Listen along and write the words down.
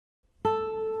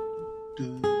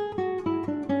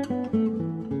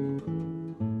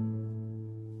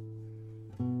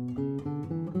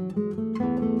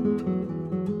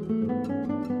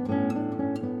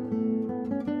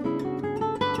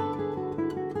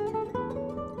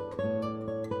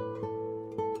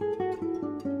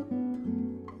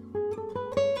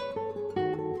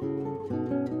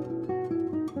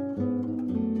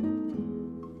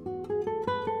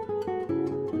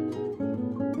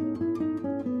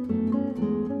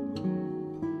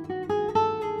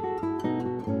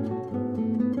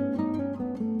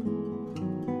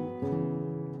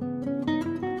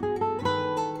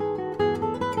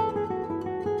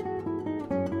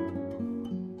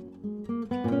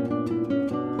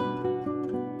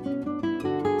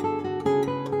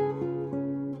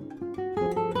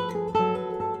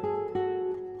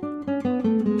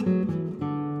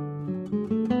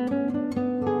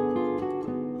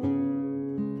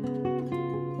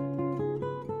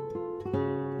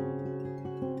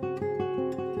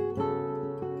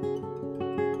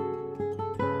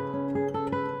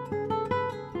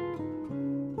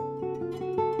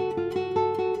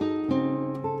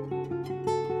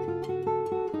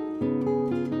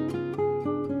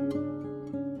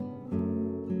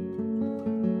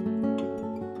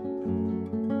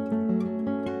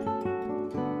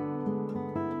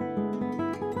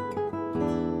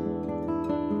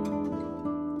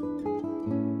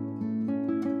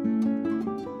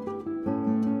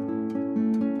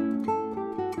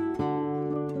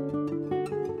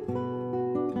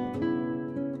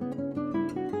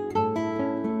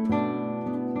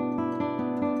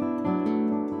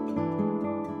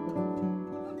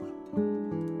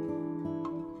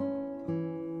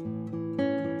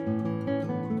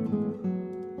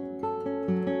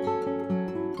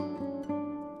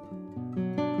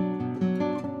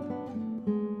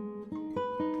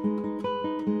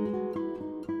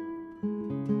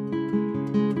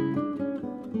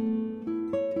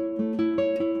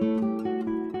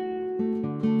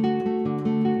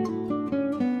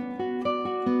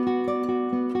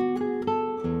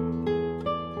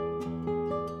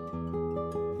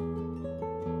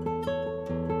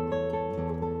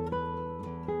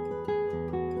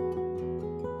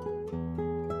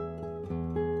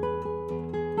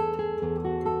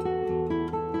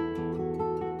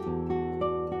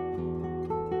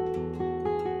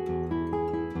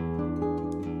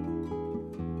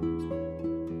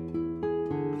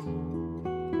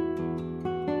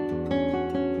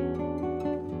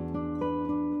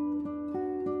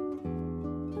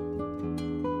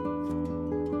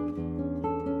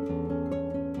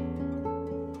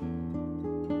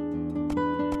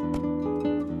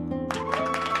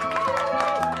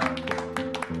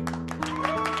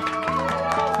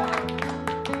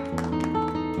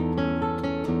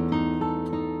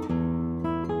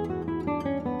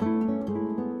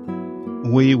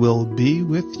We will be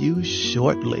with you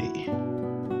shortly.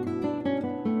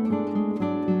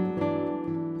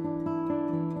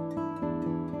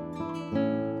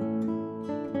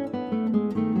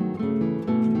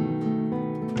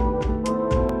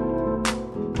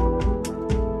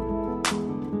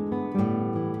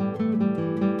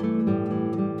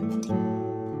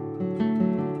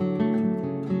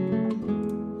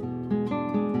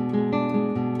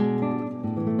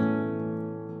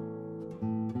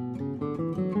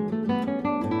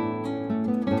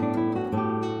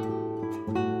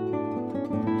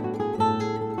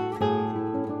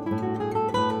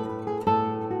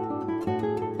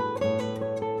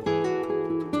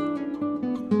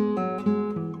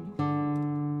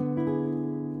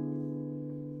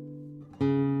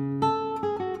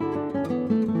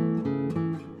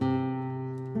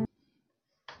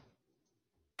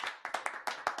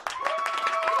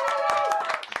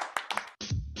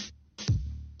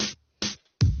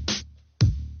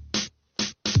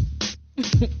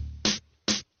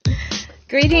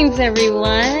 Greetings,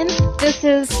 everyone. This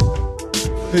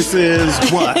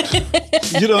is what?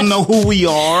 You don't know who we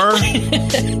are?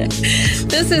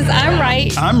 This is I'm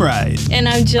Right. I'm Right. And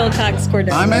I'm Jill Cox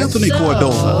Cordova. I'm Anthony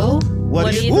Cordova.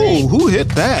 What do you think? Who hit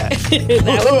that?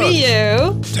 That would be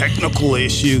you. Technical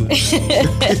issues.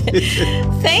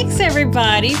 Thanks,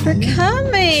 everybody, for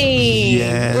coming.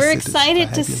 Yes, we're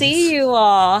excited to see you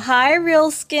all. Hi, Real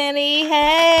Skinny.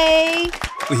 Hey.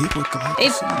 We're glad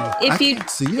to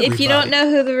see you. If you don't know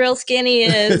who the Real Skinny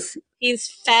is, he's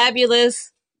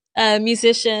fabulous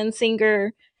musician,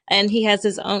 singer, and he has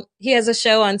a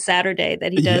show on Saturday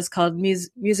that he does called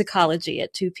Musicology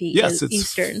at 2 p.m. Yes, it's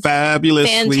Eastern. Fabulous.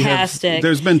 Fantastic.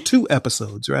 There's been 2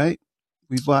 episodes, right?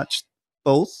 We've watched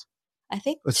both. I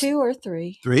think 2 or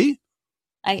 3. 3?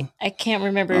 I can't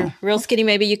remember. Real Skinny,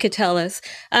 maybe you could tell us.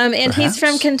 And Perhaps. He's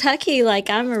from Kentucky, like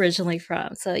I'm originally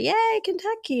from. So yay,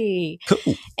 Kentucky.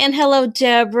 Cool. And hello,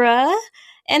 Deborah.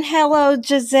 And hello,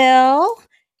 Giselle.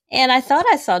 And I thought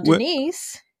I saw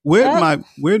Denise. Where'd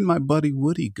my buddy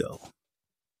Woody go?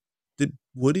 Did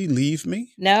Woody leave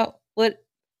me? No. What?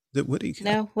 Did Woody?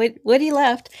 No. Woody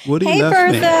left. Woody hey, left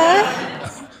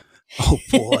Bertha. me. Oh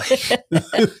boy.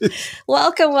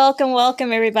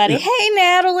 welcome, everybody. Hey,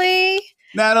 Natalie.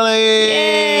 Natalie.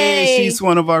 Yay. She's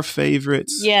one of our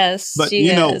favorites. Yes. But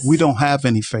you know, we don't have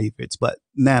any favorites, but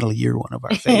Natalie, you're one of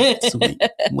our favorites.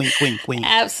 Wink, wink, wink.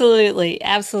 Absolutely.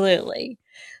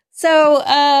 So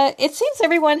it seems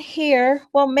everyone here,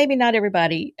 well, maybe not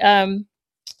everybody.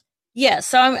 Yes,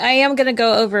 so I am going to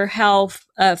go over how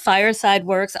Fireside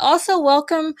works. Also,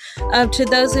 welcome to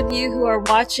those of you who are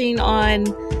watching on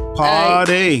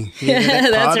Party.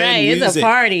 That's party right, music. It's a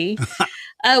party.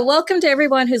 Welcome to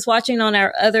everyone who's watching on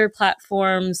our other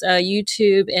platforms,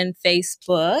 YouTube and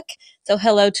Facebook. So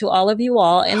hello to all of you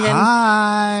all. And then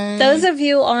Hi. Those of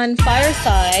you on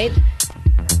Fireside.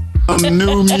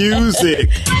 New music.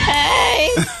 Hey.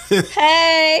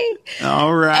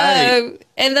 All right.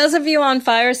 And those of you on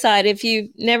Fireside, if you've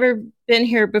never been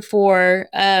here before,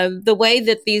 the way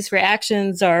that these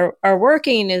reactions are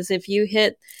working is if you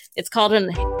hit, it's called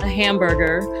a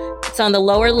hamburger. It's on the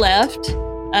lower left,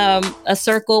 a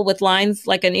circle with lines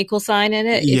like an equal sign in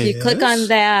it. Yes. If you click on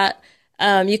that,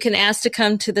 you can ask to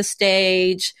come to the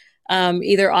stage.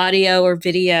 Either audio or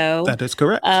video. That is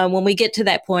correct. When we get to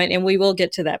that point, and we will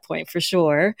get to that point for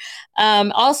sure.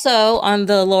 Also, on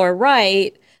the lower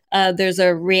right, there's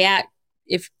a react.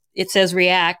 If it says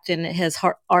react and it has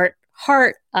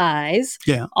heart eyes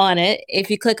on it, if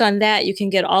you click on that, you can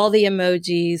get all the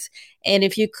emojis. And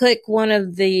if you click one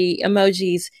of the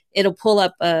emojis, it'll pull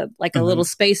up a little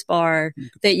space bar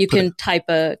that you can type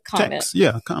a comment. Text.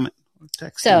 Yeah, comment.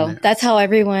 Text so that's how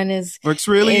everyone is. It's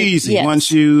really easy. Yes. Once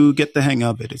you get the hang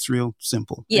of it, it's real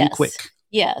simple and quick.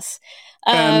 Yes.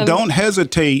 And don't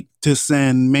hesitate to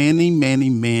send many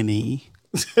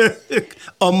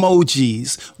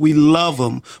emojis. We love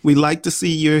them. We like to see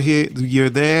you're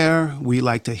there. We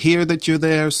like to hear that you're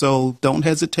there. So don't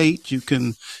hesitate. You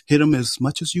can hit them as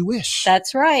much as you wish.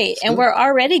 That's right. And we're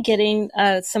already getting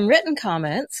some written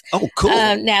comments. Oh, cool.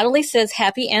 Natalie says,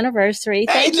 happy anniversary.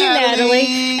 Thank you,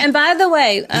 Natalie. And by the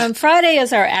way, Friday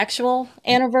is our actual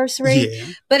anniversary,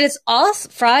 but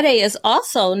Friday is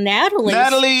also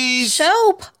Natalie's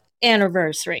show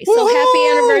anniversary. So happy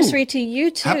anniversary to you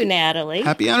too, Natalie.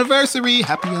 Happy anniversary.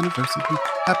 Happy anniversary.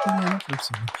 Happy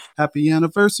anniversary. Happy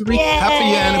anniversary. Yay.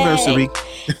 Happy anniversary.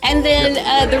 And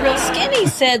then the Real Skinny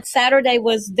said Saturday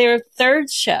was their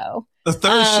third show. The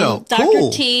third show. Dr.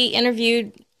 Cool. T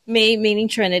interviewed me, meaning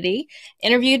Trinity,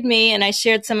 interviewed me, and I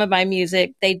shared some of my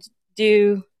music. They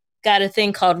got a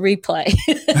thing called replay.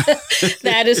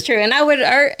 That is true. And I would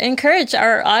encourage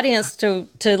our audience to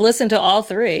listen to all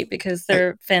three because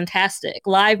they're fantastic.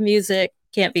 Live music,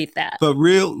 can't beat that. But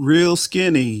real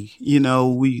Skinny,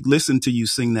 we listened to you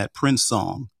sing that Prince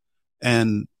song.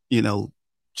 And,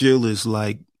 Jill is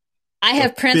like, I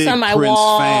have Prince on my Prince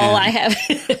wall. Fan. I have.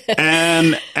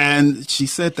 and she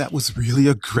said that was really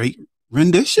a great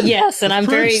rendition. Yes, and I'm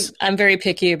very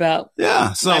picky about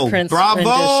so my Prince bravo.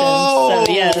 rendition. So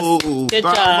yes, good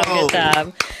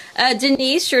job.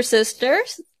 Denise, your sister,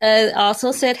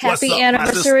 also said happy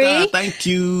anniversary. Thank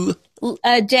you.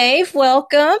 Dave,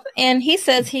 welcome. And he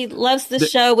says he loves the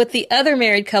show with the other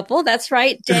married couple. That's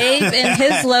right. Dave and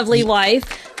his lovely wife,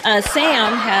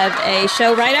 Sam, have a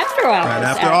show right after ours. Right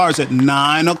after ours at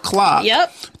 9:00.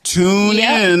 Yep. Tune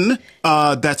in.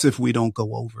 That's if we don't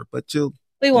go over, but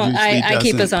we won't. I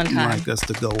keep us on time. Like us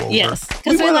to go over. Yes,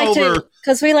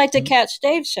 because we like to catch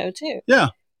Dave's show too. Yeah.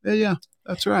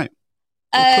 That's right.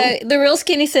 Cool. The Real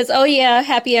Skinny says, "Oh yeah,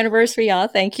 happy anniversary, y'all!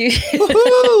 Thank you."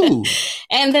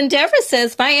 And then Deborah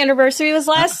says, "My anniversary was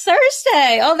last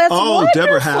Thursday. Oh, that's wonderful!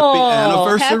 Deborah, happy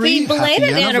anniversary! Happy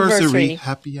belated anniversary!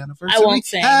 Happy anniversary! I won't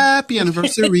sing. Happy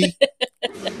anniversary!"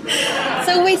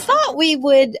 So we thought we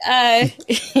would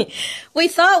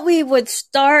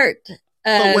start.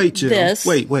 Wait, Jill. This.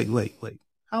 Wait.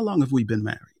 How long have we been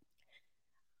married?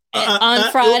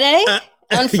 On Friday?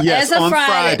 Yes, on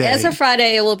Friday. As of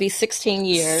Friday, it will be 16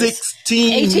 years.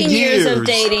 18 years of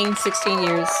dating, 16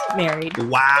 years married.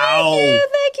 Wow.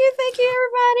 Thank you,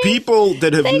 everybody. People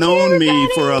that have known me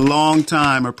for a long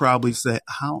time are probably saying,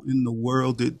 how in the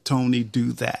world did Tony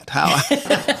do that? How?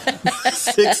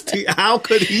 16. How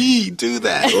could he do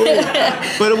that?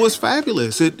 Oh. But it was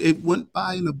fabulous. It went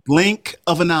by in a blink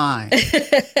of an eye.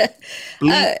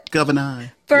 Blink of an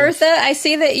eye. Bertha, yes. I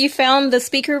see that you found the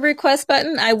speaker request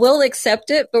button. I will accept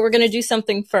it, but we're going to do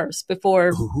something first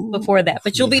before that.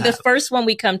 But you'll be the first one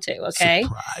we come to, okay?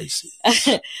 Surprises.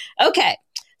 Okay.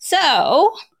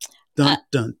 So, dun,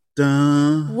 dun,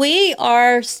 dun. We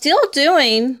are still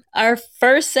doing our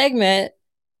first segment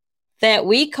that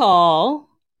we call...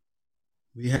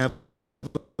 We have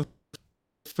a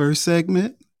first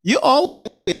segment? You all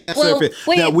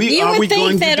that we are we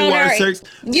going to do our search?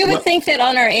 You would think that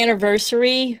on our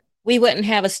anniversary we wouldn't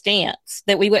have a stance,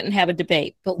 that we wouldn't have a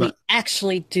debate, but we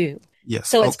actually do. Yes.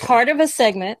 So it's part of a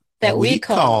segment that we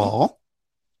call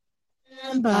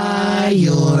Stand by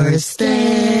your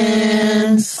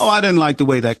stance. Oh, I didn't like the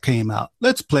way that came out.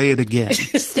 Let's play it again.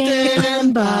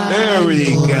 Stand by. There we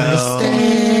go.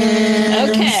 Stance.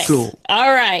 Okay. Cool.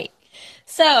 All right.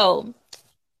 So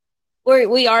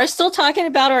we are still talking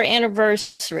about our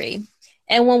anniversary.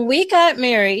 And when we got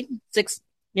married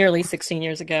nearly 16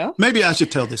 years ago. Maybe I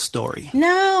should tell this story.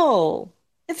 No,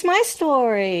 it's my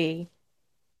story.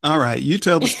 All right. You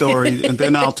tell the story and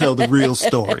then I'll tell the real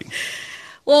story.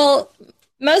 Well,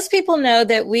 most people know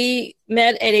that we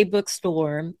met at a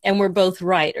bookstore and we're both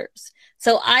writers.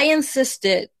 So I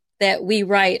insisted that we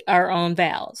write our own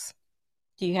vows.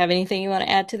 Do you have anything you want to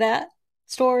add to that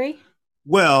story?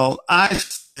 Well, I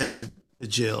said to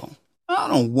Jill, I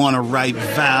don't want to write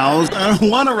vows. I don't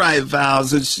want to write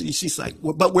vows. And she's like,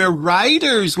 well, but we're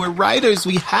writers. We're writers.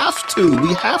 We have to.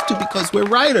 We have to because we're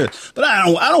writers. But I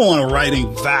don't want to write any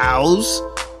vows.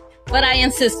 But I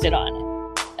insisted on it.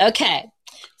 Okay.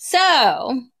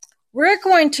 So we're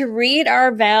going to read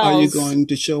our vows. Are you going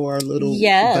to show our little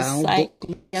vow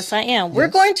book? Yes, I am. Yes. We're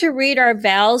going to read our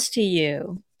vows to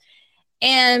you.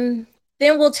 And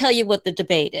then we'll tell you what the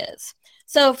debate is.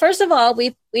 So first of all,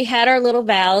 we had our little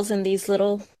vows in these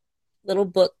little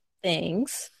book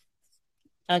things.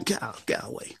 Okay. Get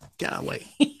away.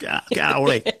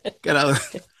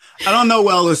 I don't know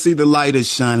well. Let's see, the light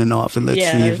is shining off, and let's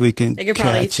see if we can probably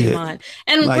catch it. Mine.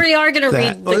 And like we are going to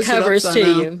read the covers to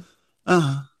you.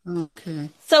 Okay.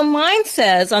 So mine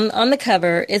says, on the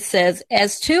cover, it says,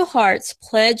 as two hearts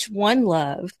pledge one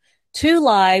love, two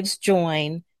lives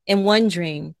join in one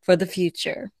dream for the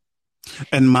future.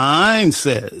 And mine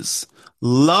says,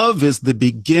 love is the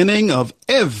beginning of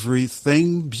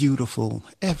everything beautiful.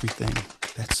 Everything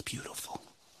that's beautiful.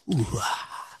 Ooh.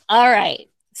 All right.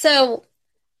 So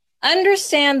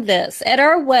understand this. At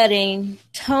our wedding,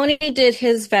 Tony did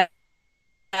his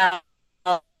vows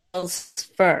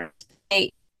first.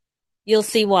 Hey, you'll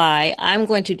see why. I'm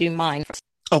going to do mine first.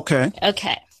 Okay.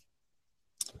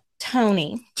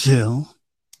 Tony. Jill.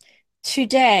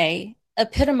 Today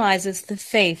epitomizes the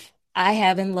faith I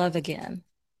have in love again.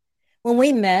 When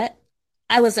we met,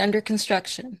 I was under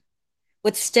construction,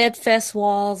 with steadfast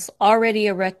walls already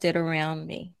erected around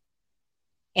me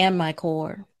and my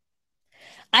core.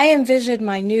 I envisioned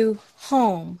my new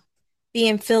home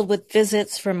being filled with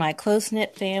visits from my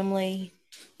close-knit family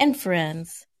and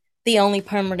friends. The only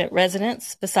permanent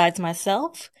residents, besides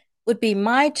myself, would be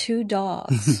my two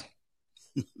dogs.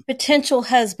 Potential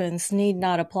husbands need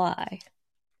not apply.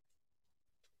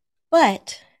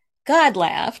 But God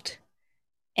laughed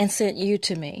and sent you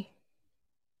to me.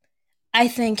 I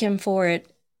thank him for it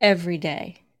every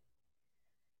day.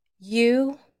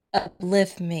 You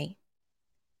uplift me.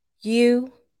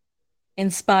 You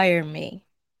inspire me.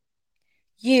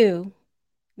 You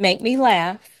make me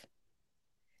laugh.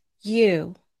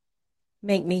 You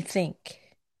make me think.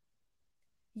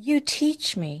 You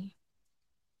teach me.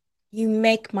 You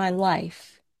make my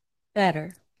life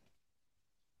better.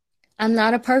 I'm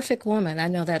not a perfect woman. I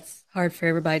know that's hard for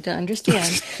everybody to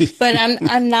understand, but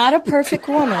I'm not a perfect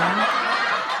woman.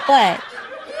 But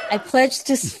I pledge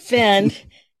to spend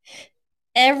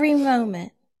every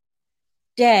moment,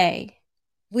 day,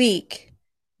 week,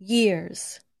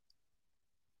 years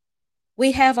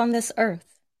we have on this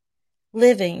earth,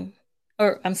 loving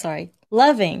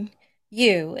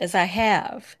you as I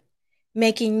have,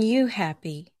 making you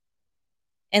happy,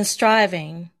 and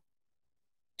striving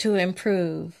to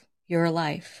improve your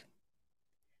life.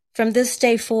 From this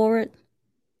day forward,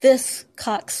 this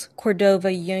Cox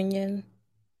Cordova Union.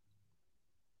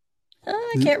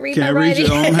 Oh, I can't read my writing.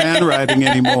 Can't read your own handwriting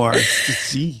anymore.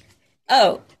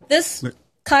 This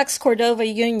Cox Cordova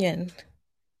Union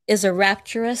is a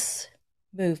rapturous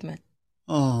movement.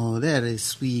 Oh, that is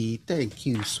sweet. Thank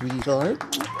you, sweetheart.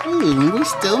 Ooh, we're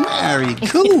still married.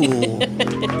 Cool.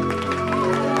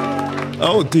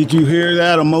 Oh, did you hear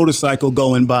that? A motorcycle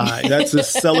going by. That's to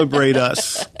celebrate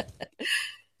us.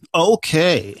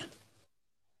 Okay.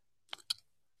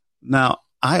 Now,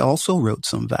 I also wrote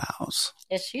some vows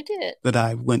Yes, you did. that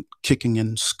I went kicking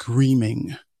and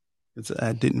screaming because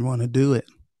I didn't want to do it.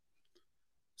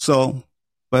 So,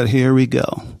 but here we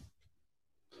go.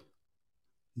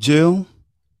 Jill,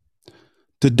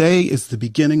 today is the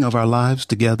beginning of our lives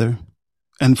together.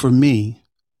 And for me,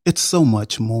 it's so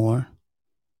much more.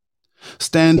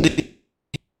 Standing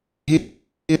here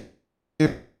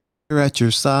at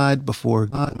your side before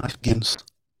God begins.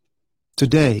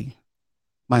 Today,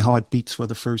 my heart beats for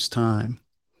the first time,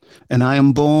 and I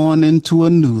am born into a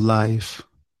new life.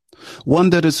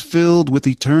 One that is filled with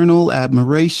eternal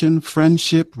admiration,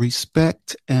 friendship,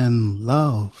 respect, and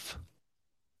love.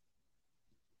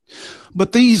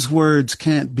 But these words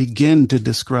can't begin to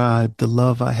describe the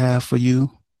love I have for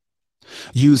you.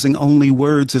 Using only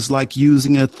words is like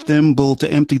using a thimble to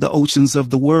empty the oceans of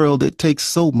the world. It takes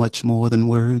so much more than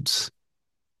words.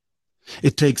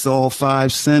 It takes all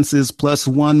 5 senses plus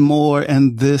one more,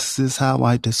 and this is how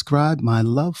I describe my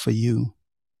love for you.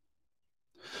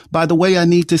 By the way, I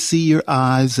need to see your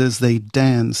eyes as they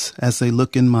dance, as they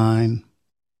look in mine.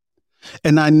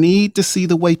 And I need to see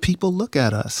the way people look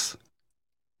at us.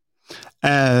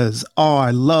 As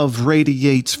our love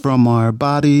radiates from our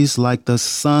bodies like the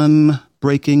sun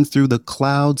breaking through the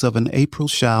clouds of an April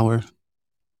shower.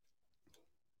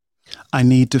 I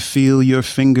need to feel your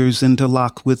fingers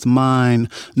interlock with mine,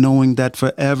 knowing that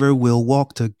forever we'll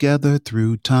walk together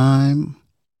through time.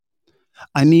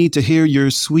 I need to hear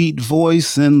your sweet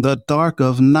voice in the dark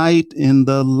of night, in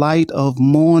the light of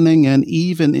morning, and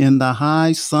even in the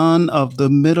high sun of the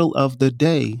middle of the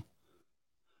day.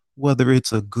 Whether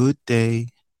it's a good day,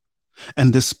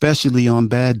 and especially on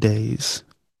bad days,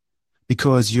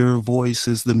 because your voice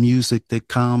is the music that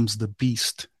calms the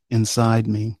beast inside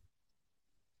me.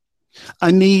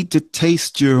 I need to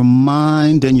taste your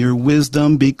mind and your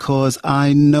wisdom because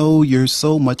I know you're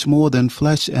so much more than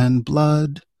flesh and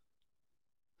blood.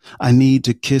 I need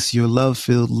to kiss your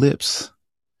love-filled lips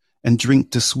and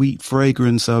drink the sweet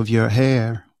fragrance of your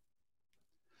hair.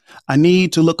 I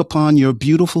need to look upon your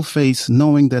beautiful face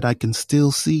knowing that I can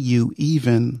still see you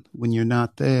even when you're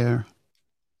not there.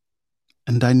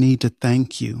 And I need to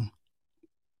thank you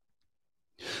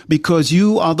because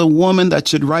you are the woman that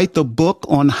should write the book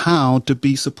on how to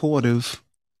be supportive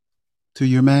to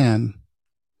your man.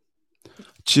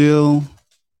 Jill,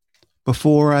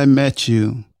 before I met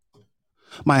you,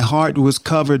 my heart was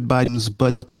covered by,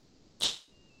 but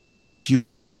your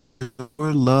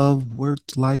love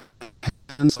worked like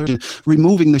hands,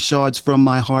 removing the shards from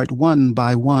my heart one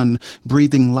by one,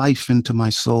 breathing life into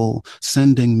my soul,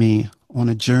 sending me on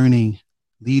a journey,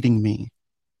 leading me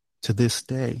to this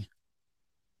day.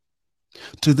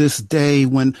 To this day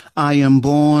when I am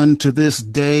born, to this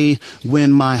day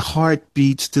when my heart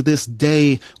beats, to this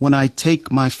day when I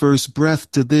take my first breath,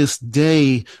 to this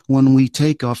day when we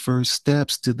take our first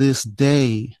steps, to this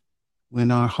day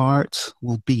when our hearts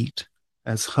will beat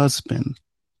as husband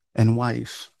and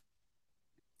wife.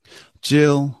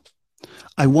 Jill,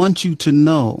 I want you to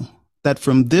know that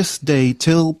from this day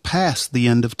till past the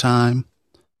end of time,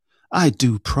 I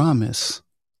do promise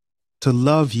to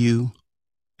love you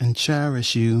and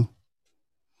cherish you.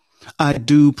 I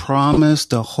do promise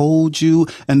to hold you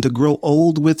and to grow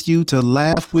old with you, to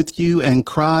laugh with you and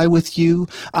cry with you.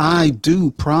 I do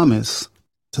promise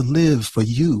to live for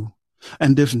you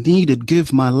and if needed,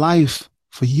 give my life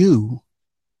for you.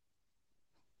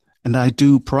 And I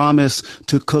do promise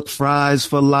to cook fries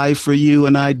for life for you.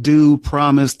 And I do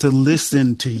promise to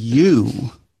listen to you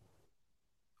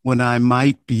when I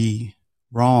might be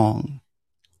wrong,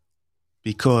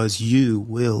 because you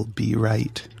will be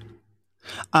right.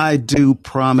 I do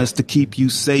promise to keep you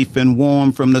safe and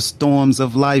warm from the storms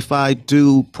of life. I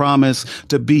do promise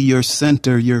to be your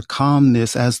center, your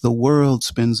calmness as the world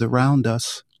spins around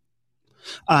us.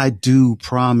 I do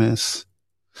promise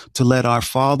to let our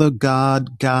Father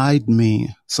God guide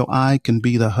me so I can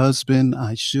be the husband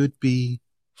I should be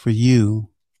for you.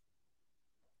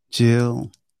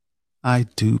 Jill, I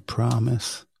do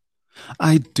promise.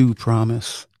 I do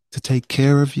promise to take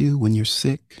care of you when you're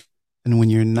sick and when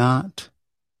you're not.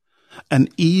 And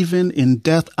even in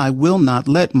death, I will not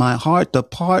let my heart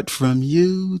depart from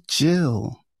you,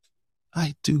 Jill.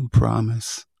 I do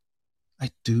promise. I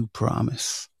do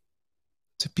promise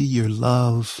to be your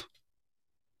love,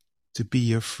 to be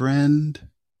your friend,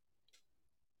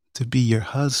 to be your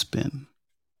husband.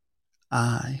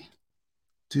 I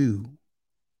do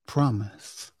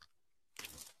promise.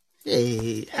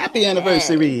 Hey, happy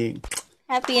anniversary.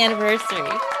 Happy anniversary.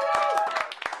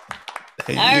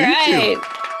 Hey, All right.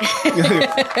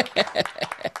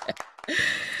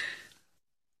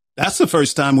 That's the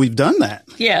first time we've done that.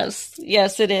 Yes,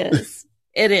 it is.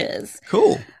 It is.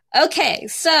 Cool. Okay,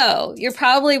 so you're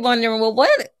probably wondering, well,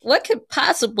 what could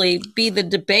possibly be the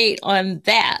debate on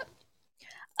that?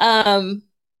 Can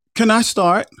I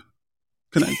start?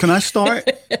 Can I start?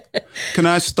 Can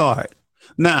I start?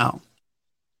 Now,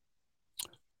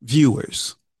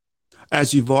 viewers,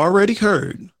 as you've already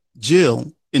heard,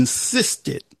 Jill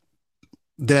insisted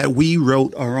that we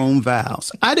wrote our own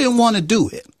vows. I didn't want to do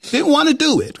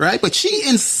it. Right? But she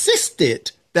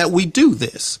insisted that we do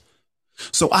this.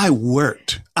 So I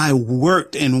worked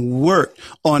and worked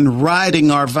on writing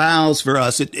our vows for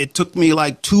us. It took me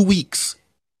like 2 weeks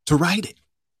to write it.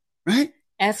 Right?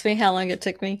 Ask me how long it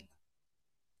took me.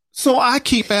 So I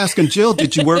keep asking Jill,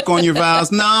 did you work on your vows?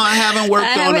 No, I haven't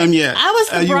worked on them yet. I was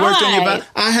the You worked on your bride. vows?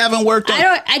 I haven't worked on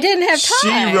I didn't have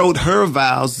time. She wrote her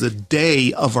vows the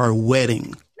day of our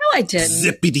wedding. No, I didn't.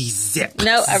 Zippity zip.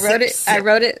 No, I wrote it. Zip, I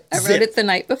wrote it. I zip. wrote it the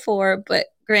night before, but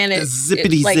granted,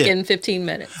 Zippity it's like zip. in 15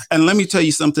 minutes. And let me tell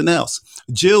you something else.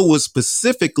 Jill was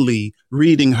specifically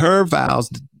reading her vows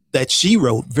that she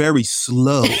wrote very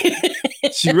slow.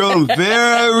 She wrote them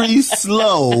very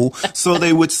slow so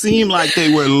they would seem like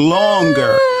they were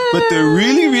longer, but they're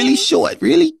really, really short.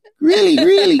 Really, really,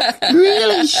 really,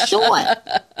 really short.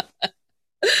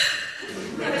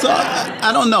 So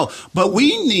I don't know, but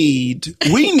we need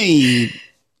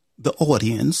the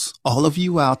audience, all of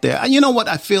you out there. You know what?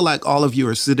 I feel like all of you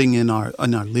are sitting in our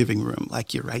living room,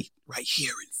 like you're right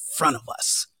here in front of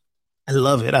us. I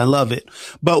love it. I love it.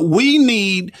 But we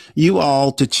need you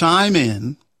all to chime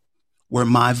in. Were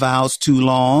my vows too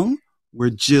long? Were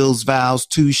Jill's vows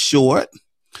too short?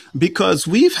 Because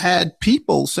we've had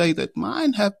people say that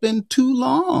mine have been too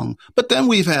long. But then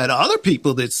we've had other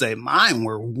people that say mine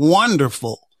were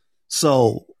wonderful.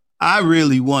 So I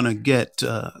really want to get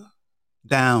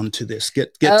down to this.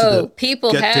 Get to the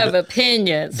people have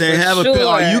opinions. They have sure.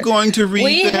 Are you going to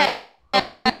read that?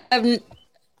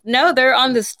 No, they're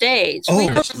on the stage. Oh, we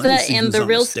have Bertha and the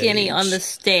Real Skinny on the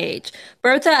stage.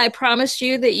 Bertha, I promised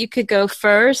you that you could go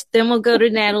first. Then we'll go to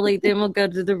Natalie. Then we'll go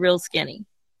to the Real Skinny.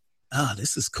 Oh,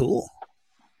 this is cool.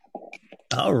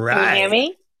 All right. Can you hear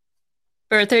me?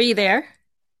 Bertha, are you there?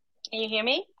 Can you hear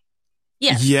me?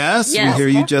 Yes. Yes, we hear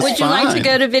you just fine. Would you like to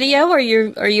go to video, or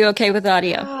are you okay with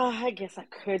audio? Oh, I guess I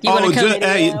could.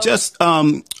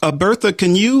 Bertha,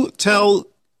 can you tell?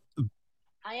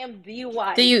 I am the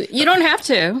wife. You don't have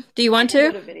to. Do you want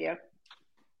to? Video.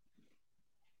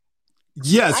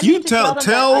 Yes, you tell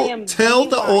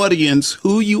the audience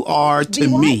who you are to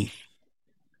me.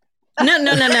 No,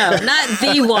 not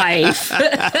the wife.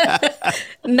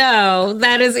 No,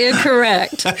 that is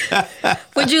incorrect.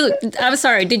 I'm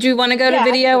sorry, did you want to go to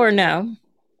video or no?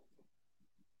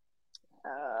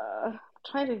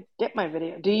 Trying to get my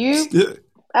video. Do you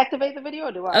activate the video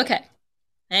or do I? Okay.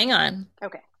 Hang on.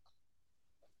 Okay.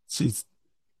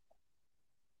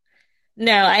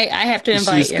 No, I have to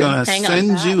invite she's you. Gonna Hang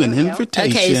send on. you an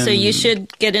invitation. Okay, so you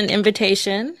should get an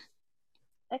invitation.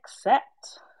 Accept.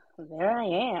 There I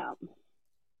am.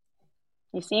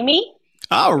 You see me?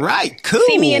 All right, cool.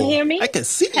 See me and hear me? I can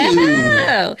see you.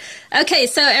 Hello. Okay,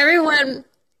 so everyone,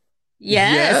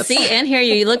 yes, see and hear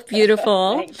you. You look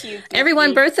beautiful. Thank you.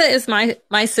 Everyone, Bertha is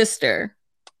my sister.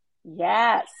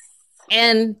 Yes.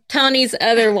 And Tony's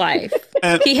other wife.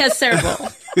 He has several.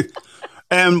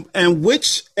 And in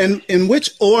which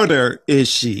order is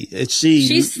she?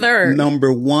 She's third.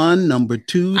 Number one, number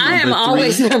two, I am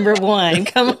always number one.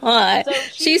 Come on. So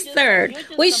she's third.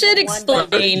 We should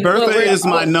explain. Bertha is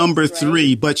my number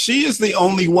three, but she is the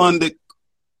only one that.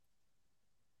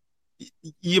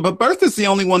 Yeah, but Bertha's the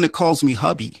only one that calls me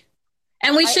hubby.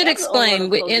 And we should explain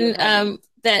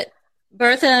that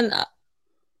Bertha and.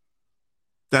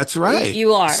 That's right.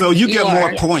 You are. So you get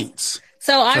more points.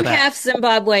 So I'm half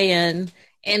Zimbabwean,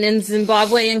 and in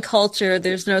Zimbabwean culture,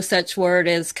 there's no such word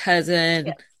as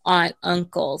cousin, aunt,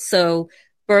 uncle. So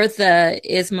Bertha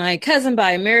is my cousin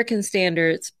by American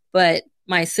standards, but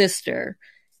my sister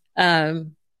by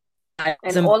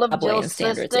Zimbabwean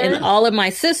standards. And all of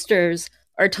my sisters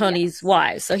are Tony's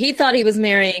wives. So he thought he was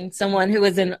marrying someone who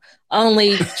was an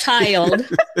only child.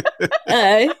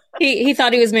 He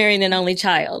thought he was marrying an only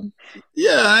child.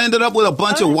 Yeah, I ended up with a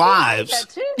bunch of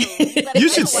wives. You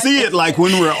should see it like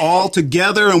when we're all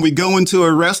together and we go into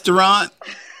a restaurant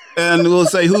and we'll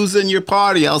say, who's in your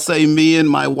party? I'll say me and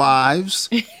my wives.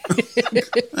 Hey,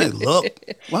 look.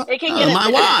 Well, my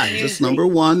wives. That's number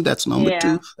one. That's number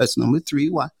two. That's number three.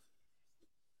 Why?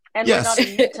 And we're not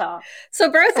in Utah.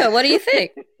 So, Bertha, what do you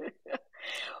think?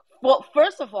 Well,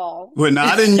 first of all, we're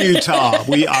not in Utah.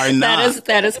 We are not.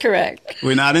 That is correct.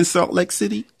 We're not in Salt Lake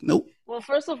City. Nope. Well,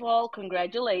 first of all,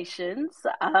 congratulations.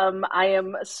 I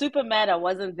am super mad I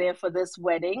wasn't there for this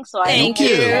wedding, so I Thank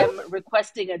almost you. am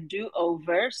requesting a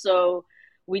do-over. So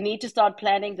we need to start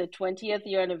planning the 20th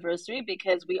year anniversary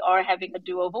because we are having a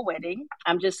do-over wedding.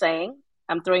 I'm just saying.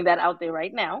 I'm throwing that out there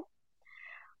right now.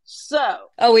 So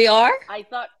Oh, we are? I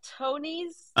thought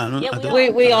Tony's. I don't. Yeah, I we don't.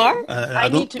 are. We are? I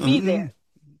need to be there.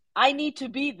 I need to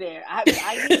be there.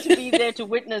 I need to be there to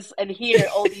witness and hear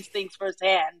all these things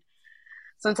firsthand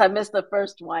since I missed the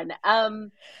first one.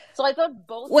 So I thought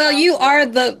both. Well, you are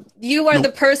No.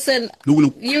 the person.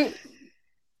 No. You.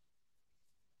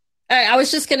 I was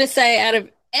just gonna say, out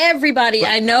of everybody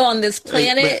I know on this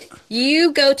planet,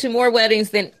 you go to more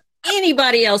weddings than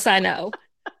anybody else I know,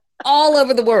 all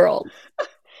over the world.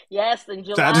 Yes, in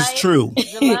July. That is true.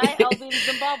 July, I'll be in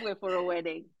Zimbabwe for a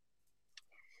wedding.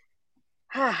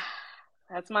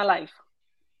 That's my life.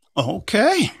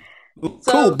 Okay.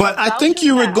 So, Cool. But I think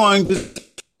you were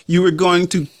going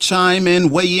to chime in,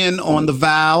 weigh in on the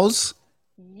vows.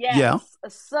 Yes. Yeah.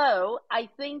 So I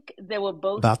think they were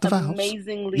both About the vows.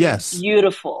 amazingly Yes.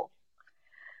 beautiful.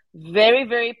 Very,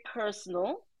 very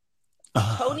personal.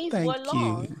 Tony's Thank were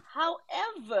long. you.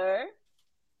 However,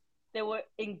 they were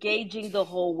engaging the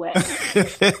whole way.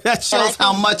 That shows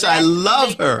how much I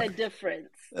love her. A difference.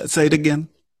 Say it again.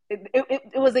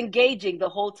 It was engaging the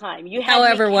whole time. You had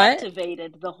However, me what?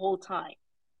 captivated the whole time.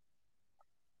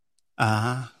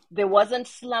 Uh-huh. There wasn't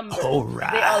slumber. All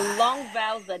right. There are long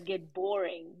vows that get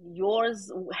boring.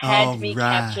 Yours had me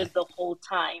captured the whole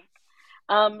time.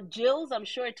 Jill's, I'm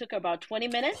sure it took about 20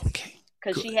 minutes. Okay.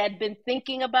 Because she had been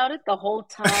thinking about it the whole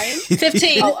time.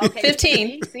 15. Oh, okay.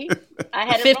 15. See? I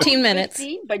had it 15 wrong, minutes.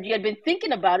 15, but you had been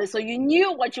thinking about it, so you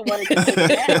knew what you wanted to put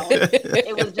down.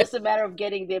 It was just a matter of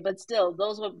getting there, but still,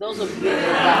 those were beautiful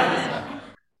guys.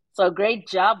 So great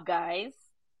job, guys.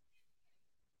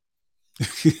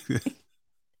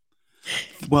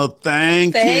 Well,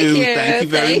 thank you. Thank you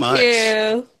very much.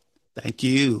 You. Thank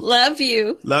you. Love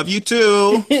you. Love you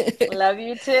too. Love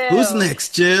you too. Who's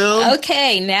next, Jill?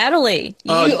 Okay, Natalie.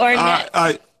 You are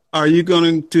next. Are you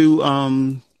going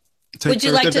to take Would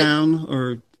you Bertha like to down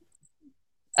or?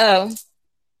 Oh.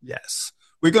 Yes.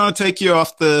 We're going to take you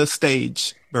off the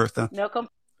stage, Bertha. No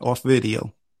off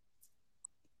video.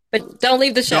 But don't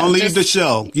leave the show. Don't leave the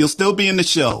show. You'll still be in the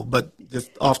show, but just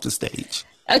off the stage.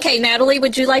 Okay, Natalie,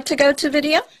 would you like to go to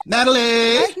video?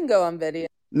 Natalie. I can go on video.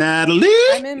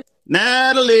 Natalie.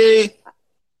 Natalie.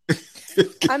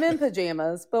 I'm in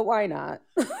pajamas, but why not?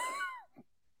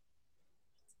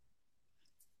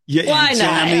 Yeah, why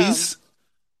jammies.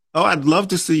 Oh, I'd love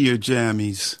to see your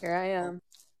jammies. Here I am.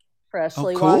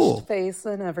 Freshly cool. washed face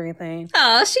and everything.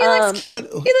 Oh,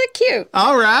 you look cute.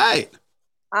 All right.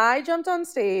 I jumped on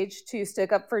stage to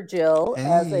stick up for Jill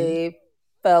as a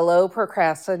fellow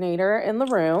procrastinator in the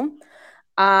room.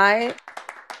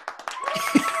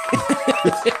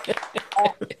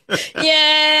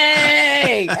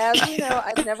 Yay! As you know,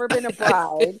 I've never been a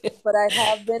bride, but I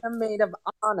have been a maid of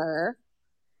honor.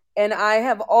 And I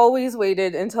have always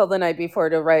waited until the night before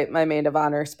to write my maid of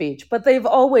honor speech, but they've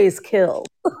always killed.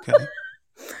 Okay.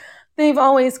 They've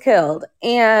always killed.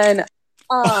 And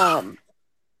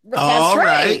that's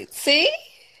right. See?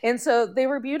 And so they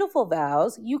were beautiful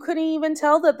vows. You couldn't even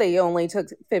tell that they only took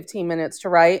 15 minutes to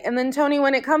write. And then, Tony,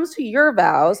 when it comes to your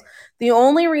vows, the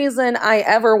only reason I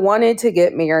ever wanted to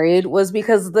get married was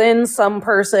because then some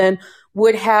person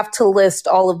would have to list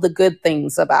all of the good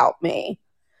things about me.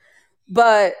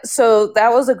 But so that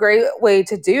was a great way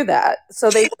to do that. So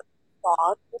they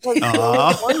were because it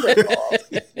was wonderful.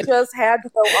 Just had to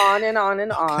go on and on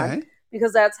and on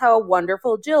because that's how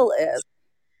wonderful Jill is.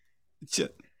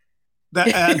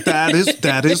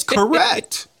 That is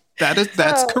correct.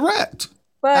 That's correct.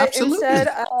 But absolutely. Instead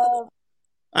of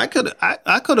I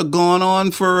could have gone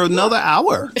on for another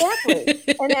hour.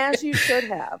 Exactly. And as you should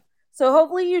have. So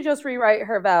hopefully you just rewrite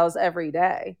her vows every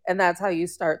day, and that's how you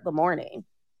start the morning.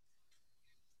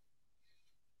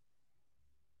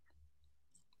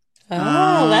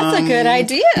 Oh, that's a good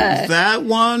idea. That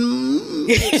one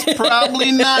is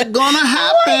probably not gonna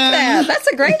happen. I like that. That's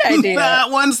a great idea. That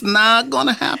one's not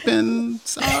gonna happen.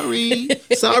 Sorry,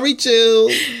 Jill.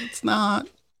 It's not.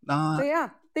 So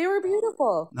yeah, they were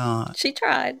beautiful. Not. She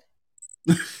tried.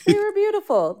 They were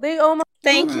beautiful. They almost.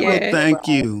 Thank you. Well, thank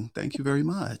you. Thank you very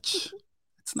much.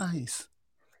 It's nice.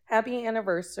 Happy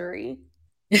anniversary.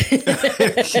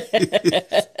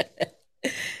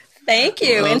 Thank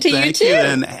you. Well, and to you too.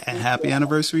 And happy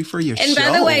anniversary for your show. And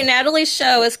by the way, Natalie's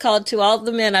show is called To All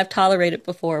the Men I've Tolerated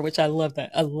Before, which I love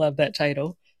that. I love that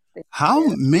title. How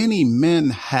many men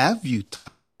have you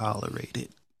tolerated,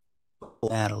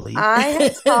 Natalie? I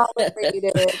have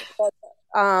tolerated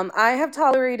I have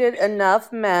tolerated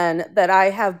enough men that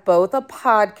I have both a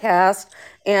podcast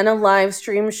and a live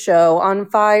stream show on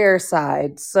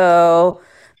Fireside. So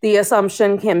the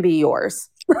assumption can be yours.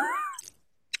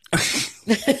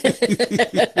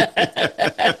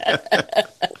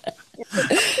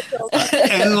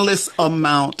 Endless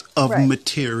amount of Right.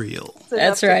 material. It's enough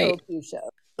That's to right. fill 2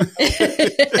 shows.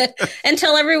 And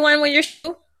tell everyone when your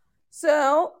show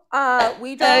So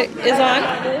we drop is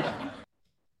on.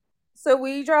 So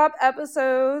we drop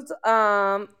episodes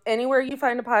anywhere you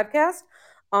find a podcast.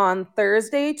 On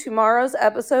Thursday, tomorrow's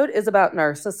episode is about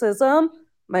narcissism,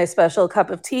 my special cup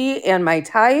of tea, and my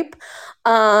type.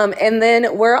 And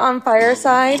then we're on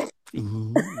Fireside.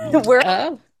 We're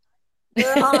Oh.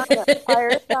 on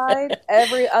Fireside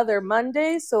every other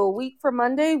Monday. So a week from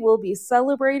Monday, we'll be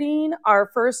celebrating our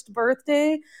first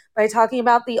birthday by talking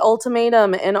about The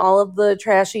Ultimatum and all of the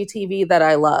trashy TV that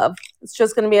I love. It's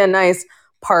just going to be a nice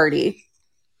party.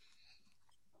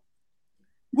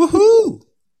 Woohoo!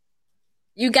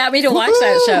 You got me to watch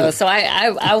that show, so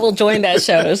I will join that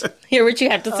show. Hear what you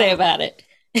have to say about it.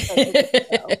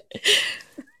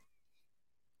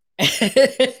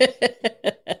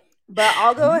 But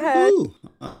I'll go ahead. Ooh.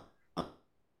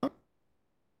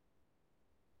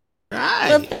 Right.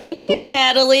 Well, thank you,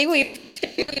 Natalie.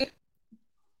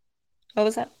 What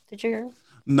was that? Did you hear?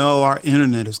 No, our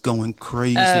internet is going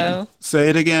crazy. Oh. Say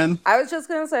it again. I was just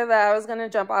going to say that I was going to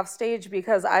jump off stage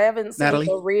because I haven't seen Natalie?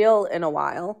 the reel in a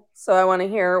while. So I want to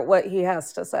hear what he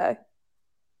has to say.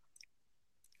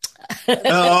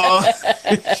 Oh,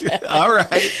 all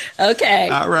right. Okay.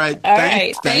 All right. All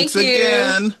right. Thanks Thank you.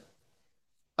 again.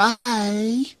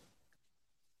 Bye.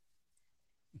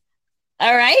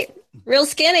 All right. Real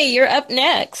Skinny, you're up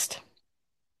next.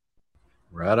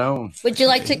 Right on. Would you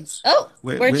like to? Oh,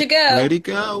 where'd you go? Where'd he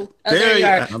go? Oh, there you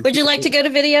are. are. Would you like to go to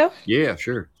video? Yeah,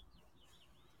 sure.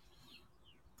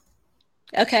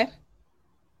 Okay.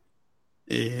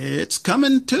 It's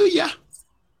coming to ya.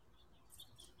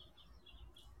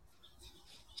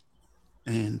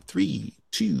 And 3,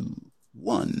 2,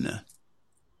 1.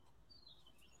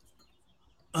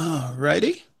 All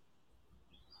righty.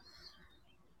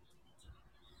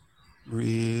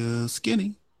 Real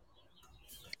Skinny.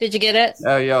 Did you get it?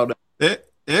 How y'all doing?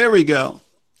 There we go.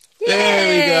 There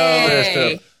we go.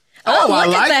 Yay. Oh, I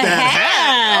look like at the that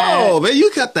hat. Oh, man,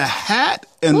 you got the hat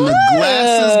and Whoa. the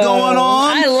glasses going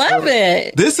on. I love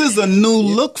it. This is a new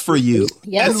look for you.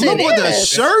 Yes, and look it with the is.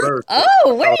 shirt.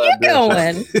 Oh, where are you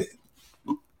going?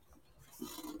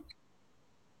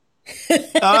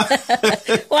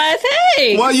 Why,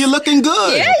 thanks. Well, you're looking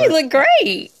good. Yeah, you look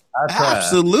great. I tried.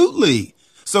 Absolutely.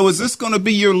 So is this going to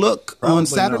be your look Probably on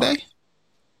Saturday? not.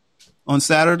 On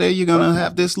Saturday, you're going to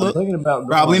have this I'm look? thinking about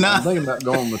Probably going, not. I'm thinking about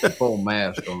going with the full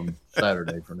mask on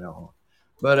Saturday from now on.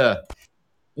 But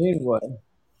anyway,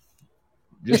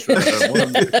 just one of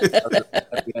the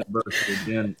happy anniversary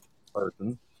again,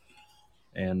 person,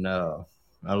 and I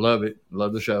love it.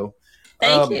 Love the show.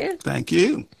 Thank you. Thank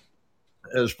you.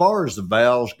 As far as the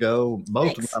vows go,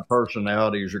 most Thanks. of my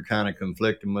personalities are kind of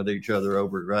conflicting with each other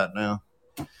over it right now.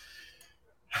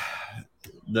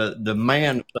 The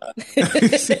man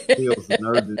feels an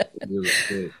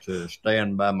urgency to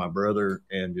stand by my brother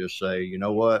and just say, you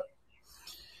know what?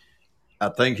 I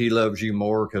think he loves you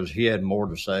more because he had more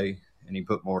to say and he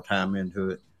put more time into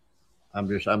it. I'm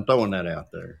throwing that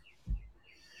out there.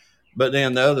 But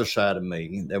then the other side of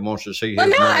me that wants to see Well,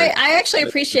 his no, marriage I actually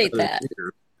appreciate another that.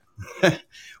 year.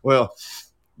 Well,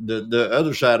 the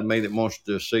other side of me that wants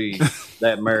to see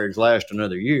that marriage last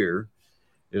another year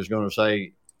is going to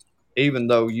say, even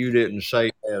though you didn't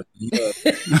say as much,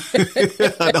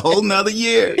 A whole nother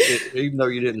year. even though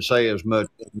you didn't say as much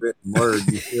in written word,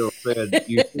 you still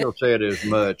said as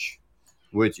much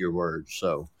with your words.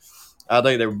 So I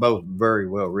think they were both very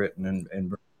well written and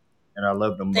I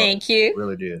loved them both. Thank you.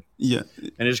 Really did. Yeah.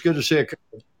 And it's good to see a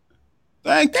couple.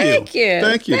 Thank you. Thank you.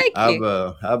 Thank you. Thank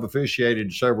you. I've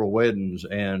officiated several weddings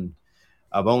and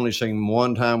I've only seen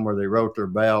one time where they wrote their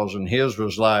vows, and his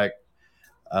was like,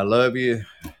 I love you.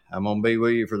 I'm going to be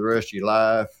with you for the rest of your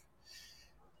life.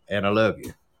 And I love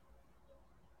you.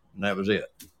 And that was it.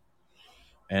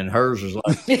 And hers was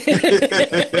like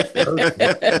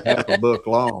half a book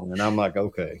long. And I'm like,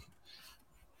 okay.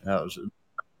 That was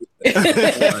but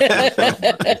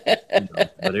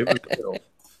it was cool.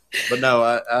 But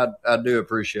no, I do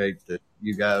appreciate that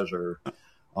you guys are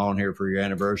on here for your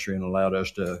anniversary and allowed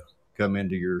us to come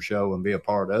into your show and be a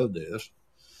part of this.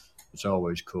 It's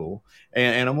always cool.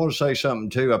 And I want to say something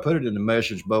too. I put it in the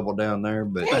message bubble down there,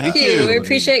 but Thank you. We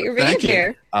appreciate you being Thank you.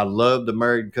 here. I love the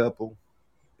married couple.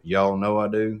 Y'all know I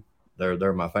do.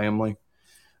 They're my family.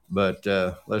 But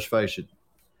let's face it,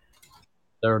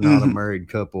 they're not a married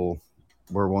couple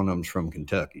where one of them's from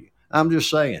Kentucky. I'm just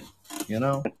saying, you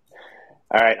know.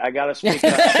 All right, I got to speak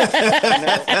up.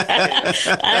 That's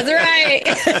right.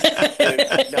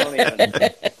 Dude, don't even.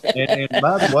 And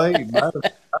by the way,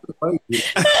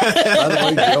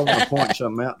 I want to point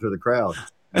something out to the crowd.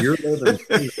 You're living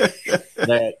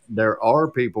that there are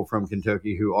people from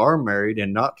Kentucky who are married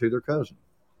and not to their cousin.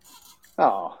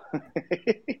 Oh.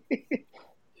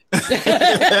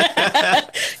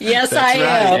 Yes, That's I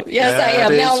am. right. Yes, I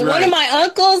That am. Now, is one right. of my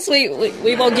uncles, we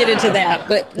won't get into that,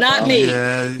 but not me.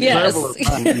 Yeah, Yes.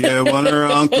 yeah, one of her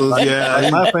uncles. Like Yeah,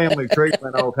 my family trees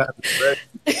went all kinds of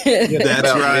directions. Get That's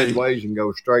about right. midways and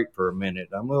go straight for a minute.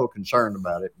 I'm a little concerned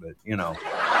about it, but you know.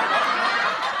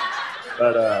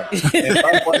 But and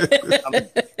by the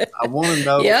way, I want to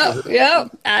know. Yep.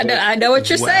 I know what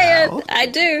you're saying. I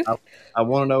do. I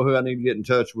want to know who I need to get in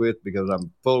touch with because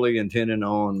I'm fully intending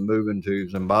on moving to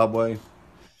Zimbabwe.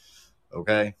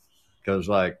 Okay, because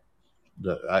like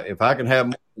if I can have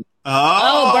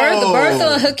Bertha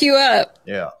will hook you up.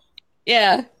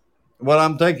 Yeah. Well,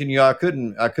 I'm thinking I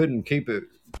couldn't keep it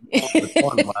with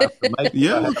one wife, but maybe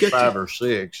Yeah, if I we'll have get 5 or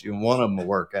 6, and one of them will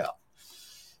work out.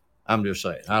 I'm just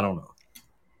saying. I don't know.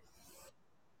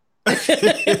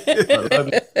 I love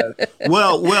you guys.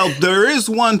 Well, there is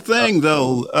one thing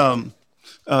though,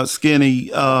 Skinny.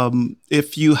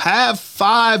 If you have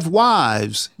 5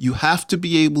 wives, you have to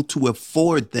be able to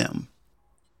afford them.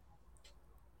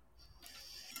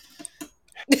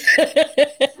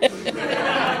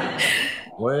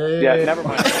 Well, Yeah, never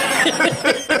mind.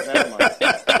 Never mind.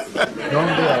 it's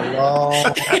gonna be a long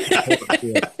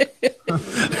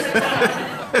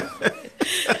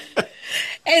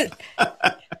And,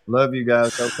 Love you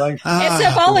guys. So thanks.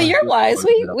 except all of your wives,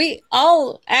 we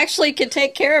all actually can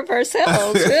take care of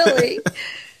ourselves, really.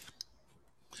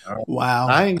 Wow.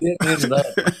 I ain't getting into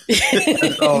that.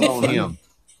 That's all on him.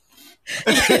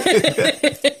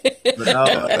 But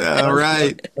no, All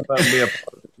right. be a part of it,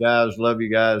 guys. Love you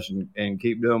guys and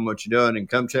keep doing what you're doing and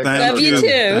come check out. Love you too.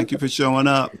 Thank you for showing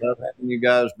up. Love having you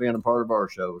guys being a part of our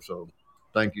show. So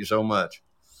thank you so much.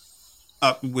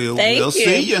 We'll Thank you.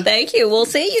 see you. Thank you. We'll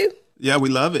see you. Yeah, we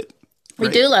love it. We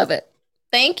Great. do love it.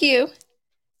 Thank you.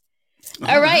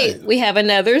 All right. We have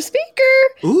another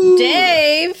speaker. Ooh.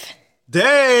 Dave.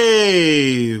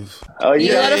 Dave. Oh,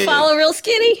 You yeah. want to follow Real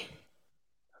Skinny?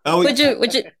 Oh, Would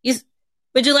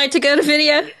you like to go to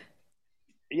video?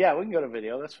 Yeah, we can go to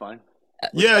video. That's fine.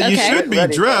 yeah, you Okay. should be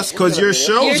Ready. dressed because your Your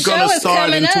show's show going to is start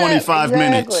in coming up. 25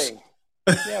 minutes.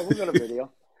 Exactly. Yeah, we'll go to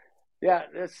video. Yeah,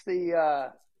 it's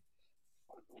the.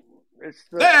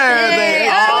 There they Hey,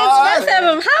 are. let's have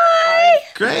them. Hi.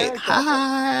 Great.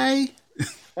 Hi.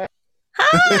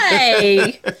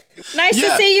 Hi. Nice to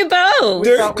Yeah. see you both.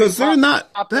 Because there are not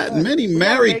that many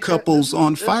married couples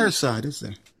on Fireside, is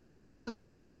there?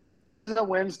 This is a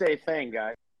Wednesday thing,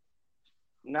 guys.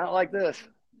 Not like this.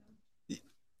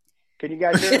 Can you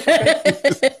guys hear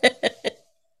us?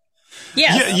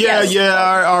 Yes. Yeah.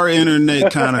 Our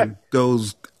internet kind of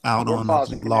goes out We're on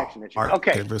pausing a connection issues. lark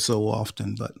Okay. every so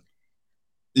often, but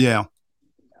yeah.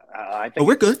 I think But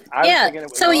we're good. I was Yeah. thinking it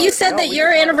was- So you said that we your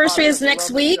just ran anniversary across is it. next Love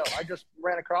the week? show. I just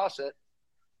ran across it.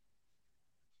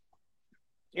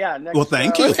 Yeah. Next, Well,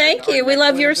 thank you. Well, thank you. We next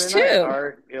love yours Wednesday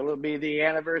night, too. it'll be the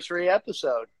anniversary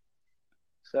episode.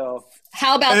 So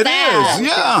How about It that? is.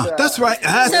 Yeah, that's right.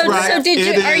 That's So- right. so did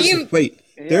you- It are is. you- Wait,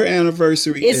 their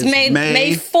anniversary It's is May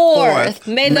 4th.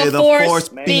 May the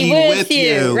 4th be with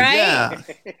you. right?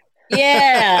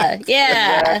 Yeah.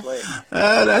 Yeah. exactly.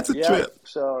 That's a Yeah. trip.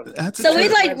 So That's a So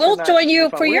trip. we'll join you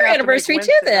for We're your gonna have to make anniversary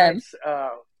too Wednesday then. nights,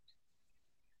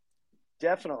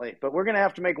 definitely, but we're going to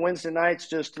have to make Wednesday nights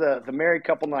just the married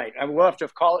couple night. I mean, we'll have to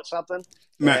call it something,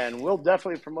 and we'll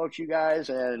definitely promote you guys,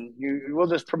 and we'll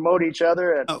just promote each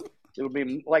other, and it'll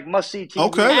be like must see TV.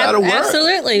 Okay, that'll work.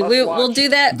 Absolutely. Must We'll watch. do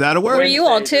that That'll work. for you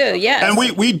all too. Yes. And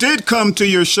we did come to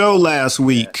your show last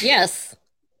week. Yes.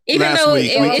 Even Last though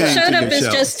week, we it came showed to up your as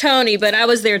show. just Tony, but I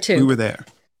was there We too. were there.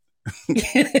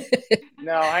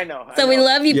 No, I know. So we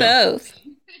love you Yeah. both.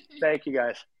 Thank you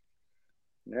guys.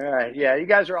 All right, yeah, you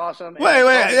guys are awesome.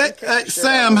 Wait,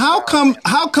 Sam, how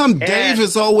come Dave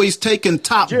is always taking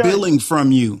top billing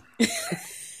from you?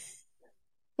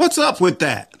 What's up with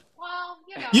that? Well,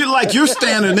 you know. You're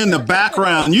standing in the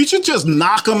background. You should just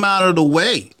knock him out of the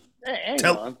way. Hang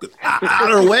Out on. of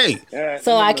the way.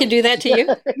 So I can do that to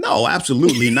you? No,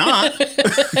 absolutely not.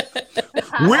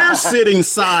 We're sitting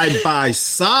side by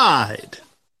side.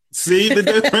 See the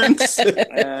difference?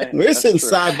 We're That's sitting true.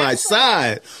 side by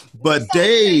side. But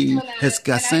Dave has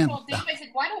got and Sam. I told Dave, I said,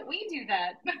 why don't we do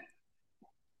that?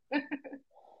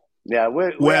 Yeah,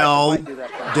 we Well, might do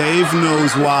that. Dave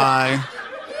knows why.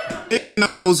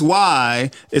 knows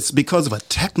why. It's because of a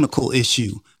technical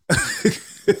issue.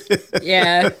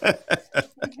 Yeah.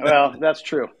 Well, that's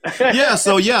true. Yeah,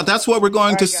 so that's what we're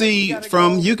going to see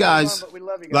from you guys,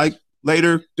 like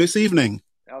later this evening.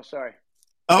 Oh, sorry.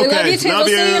 Okay, We love you too. We'll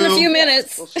see you in a few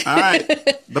minutes. All right.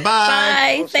 Bye-bye.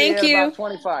 Bye. We'll Thank see you. you. About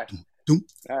 25.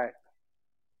 All right.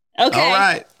 Okay. All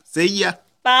right. See ya.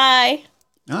 Bye.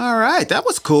 All right. That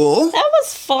was cool. That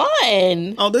was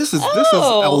fun. Oh, this is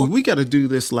we got to do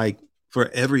this like for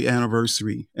every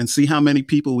anniversary and see how many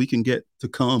people we can get to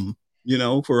come,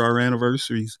 for our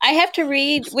anniversaries. I have to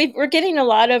read. We're getting a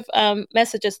lot of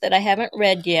messages that I haven't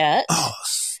read yet. Oh,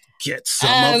 get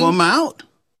some of them out.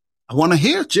 I want to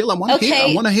hear, Jill. I want to hear.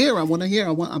 I want to hear. I want to hear.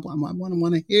 I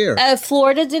want to hear.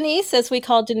 Florida Denise, as we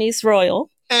call Denise Royal.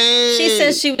 Hey. She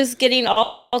says she was getting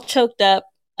all choked up.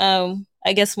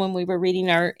 I guess when we were reading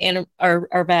our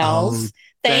vows. Oh,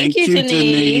 thank you,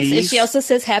 Denise. And she also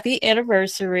says happy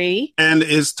anniversary. And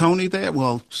is Tony there?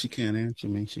 Well, she can't answer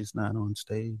me. She's not on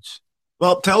stage.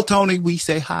 Well, tell Tony we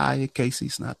say hi in case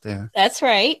he's not there. That's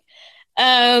right.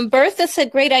 Bertha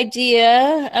said, great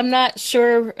idea. I'm not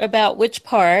sure about which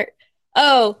part.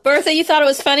 Oh, Bertha, you thought it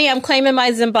was funny? I'm claiming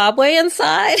my Zimbabwean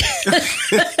side.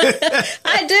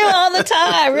 I do all the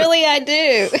time. Really, I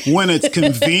do. When it's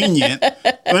convenient.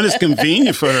 When it's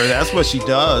convenient for her, that's what she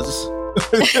does.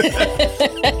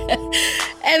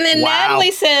 And then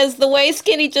Natalie says, the way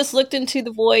Skinny just looked into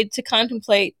the void to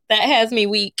contemplate, that has me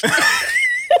weak.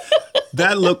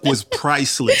 That look was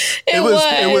priceless. It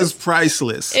was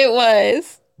priceless. It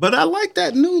was. But I like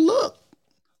that new look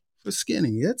for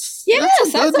Skinny. That's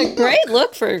a great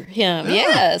look for him.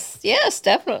 Yeah. Yes,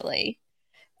 definitely.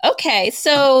 Okay,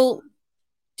 so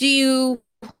do you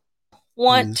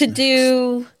want to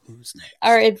do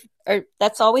our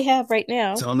that's all we have right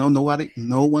now. So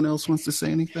no one else wants to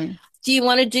say anything? Do you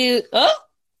want to do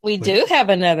we do have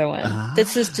another one.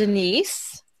 This is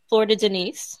Denise, Florida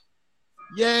Denise.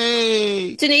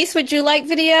 Yay! Denise, would you like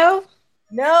video?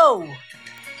 No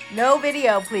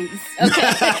video, please.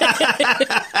 Okay.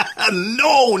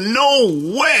 No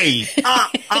way.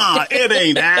 It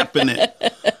ain't happening.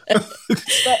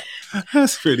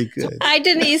 That's pretty good. Hi,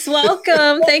 Denise.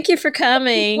 Welcome. Thank you for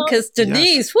coming. Because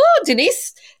Denise,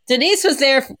 Denise was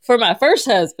there for my first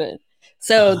husband.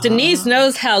 So Denise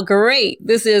knows how great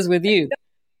this is with you.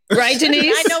 Right,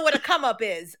 Denise? I know what a come up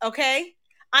is, okay?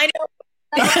 I know.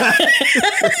 Okay,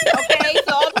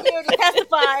 so I'm here to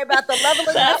testify about the level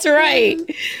of That's right.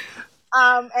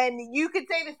 And you could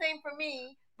say the same for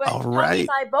me. But all right.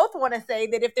 I both want to say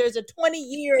that if there's a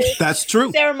 20-year that's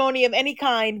true ceremony of any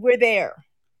kind, we're there.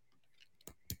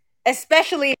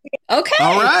 Especially. Okay.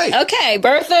 All right. Okay,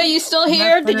 Bertha, you still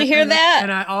here? Did you hear that?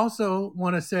 And I also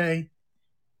want to say.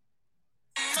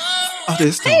 Oh,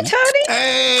 there's Tony. Hey, Tony.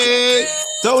 Hey,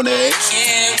 Tony.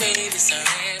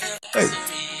 Hey.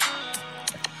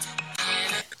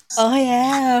 Oh,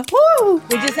 yeah. Woo.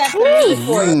 We just have to wait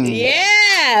for it.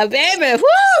 Yeah, baby.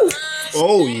 Woo.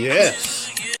 Oh, yes.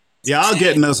 Y'all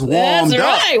getting us warmed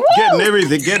up. Right.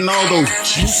 Getting all those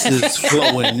juices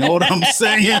flowing. You know what I'm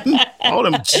saying? All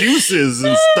them juices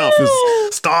and stuff is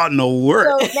starting to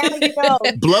work. So now you know.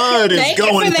 Blood is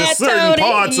going to certain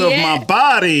parts of my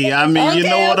body. I mean, you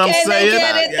know what I'm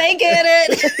saying? They get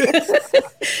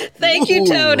it. Thank you,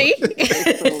 Tony.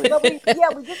 But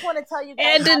we just want to tell you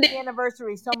guys happy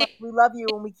anniversary. So much we love you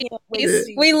and we can't wait to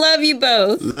see you. We love you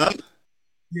both.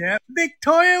 Yeah,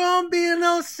 Victoria won't be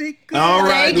no secret. All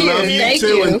right, love you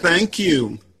too, and thank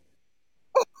you.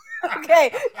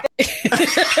 Okay.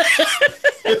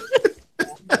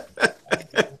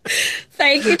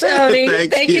 Thank you, Tony.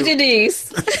 Thank you,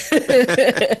 Denise.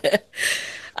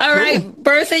 All right,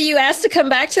 Bertha, you asked to come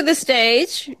back to the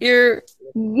stage.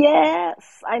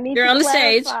 Yes, I need. You're to on the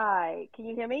clarify. stage. Can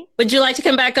you hear me? Would you like to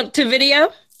come back up to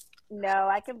video? No,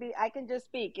 I can just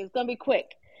speak. It's gonna be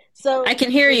quick. So I can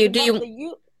hear you. Do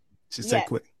you? She said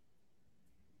quick.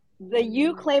 The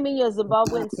you claiming your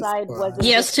Zimbabwean side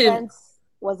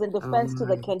was in defense to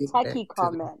the Kentucky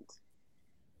comment.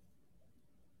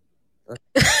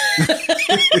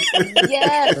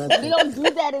 Yes, we don't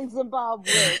do that in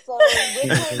Zimbabwe. So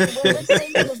we're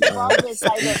claiming the Zimbabwean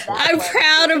side of that. I'm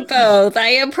proud of both. I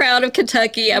am proud of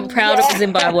Kentucky. I'm proud of the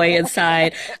Zimbabwean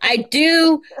side. I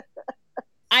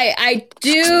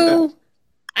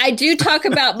do talk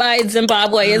about my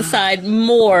Zimbabwean side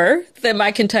more than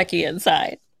my Kentuckian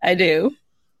side. I do.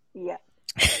 Yeah.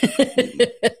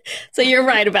 So you're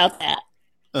right about that.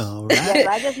 All right. Yes,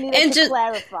 I just needed to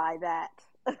clarify that.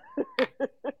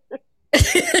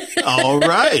 All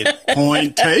right.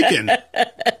 Point taken.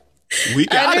 We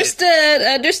got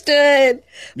Understood.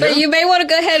 But you may want to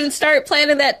go ahead and start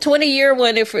planning that 20-year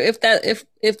one if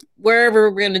wherever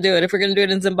we're going to do it, if we're going to do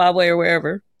it in Zimbabwe or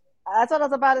wherever. That's what I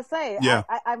was about to say. Yeah.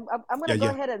 I'm going to go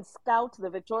ahead and scout the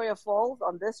Victoria Falls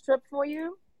on this trip for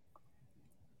you.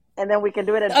 And then we can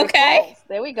do it at Big Falls.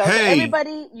 There we go. Hey. So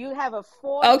everybody, you have a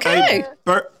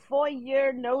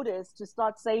 4-year notice to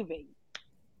start saving.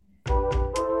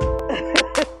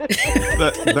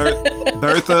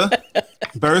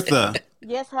 Bertha.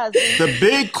 Yes, husband. The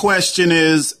big question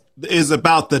is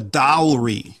about the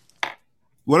dowry.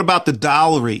 What about the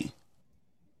dowry?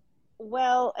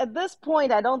 Well, at this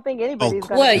point, I don't think anybody's going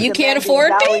to What, you can't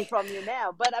afford dowry it from you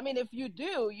now. But I mean, if you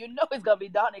do, you know it's going to be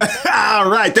done. All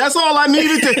right, that's all I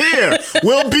needed to hear.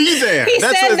 We'll be there. He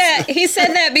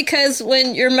said that because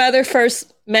when your mother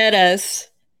first met us,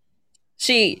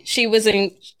 she was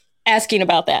asking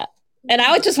about that. And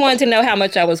I just wanted to know how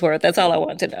much I was worth. That's all I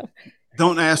wanted to know.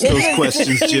 Don't ask those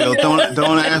questions, Jill.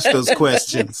 Don't ask those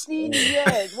questions. 15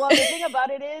 years. Well, the thing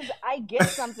about it is, I get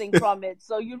something from it,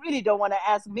 so you really don't want to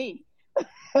ask me.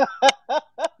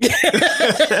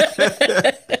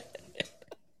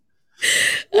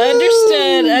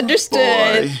 Understood.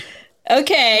 Boy.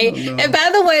 Okay. And by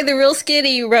the way, the Real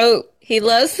Skinny wrote, he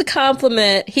loves the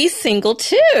compliment. He's single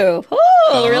too.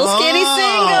 Oh, Real Skinny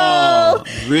single.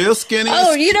 Real Skinny.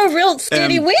 Oh, Real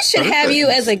Skinny, we should have you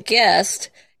as a guest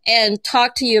and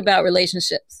talk to you about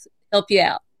relationships. Help you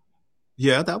out.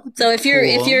 Yeah, that would be So if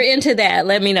you're into that,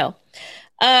 let me know.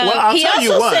 Well, he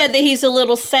also said that he's a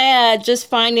little sad just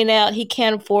finding out he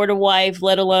can't afford a wife,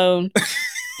 let alone.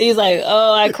 He's like,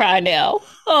 oh, I cry now.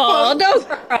 Oh, don't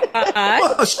cry.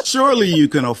 Well, surely you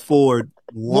can afford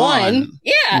one.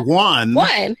 Yeah. One.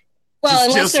 Well,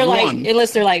 Just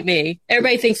unless they're like me.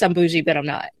 Everybody thinks I'm bougie, but I'm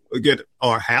not.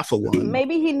 Or half of one.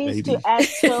 Maybe he needs to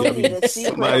ask Tony the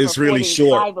secret Somebody's of really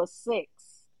short. 5 or 6.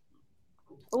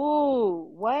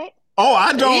 Ooh, what? Oh,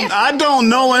 I don't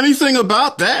know anything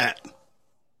about that.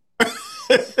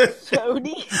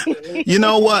 Tony. You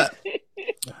know what?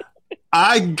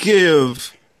 I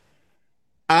give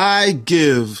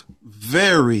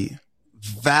very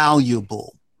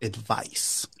valuable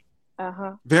advice.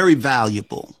 Very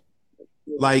valuable.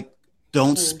 Like,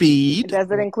 don't speed.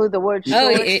 Does it include the word short?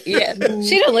 Oh, yeah.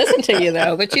 She didn't listen to you,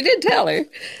 though, but you did tell her.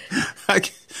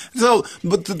 But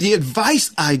the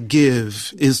advice I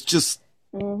give is just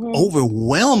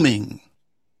overwhelming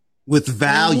with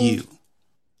value.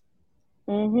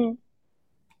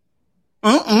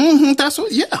 That's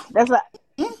what, yeah.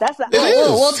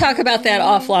 We'll talk about that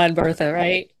offline, Bertha,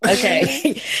 right?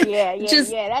 Okay. Yeah. That's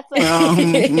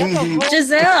a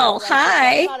Giselle,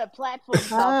 hi.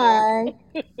 Hi.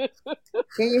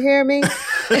 Can you hear me?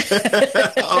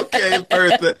 Okay,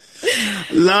 Bertha.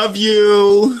 Love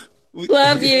you.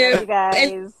 Love you.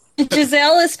 Guys. And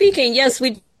Giselle is speaking. Yes,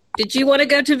 did you want to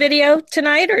go to video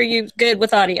tonight, or are you good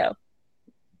with audio?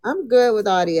 I'm good with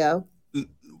audio.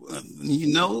 Can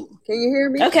you hear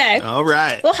me? Okay. All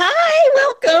right. Well, hi.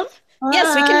 Welcome. Hi.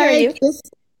 Yes, we can hear you.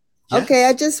 Okay,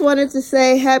 I just wanted to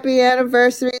say happy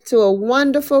anniversary to a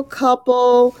wonderful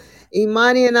couple.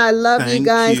 Imani and I love you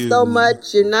guys so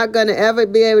much. You're not going to ever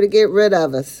be able to get rid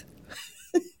of us.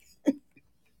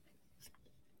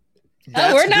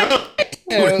 We're not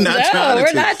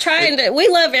trying to. We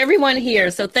love everyone here,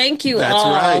 so thank you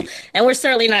all. Right. And we're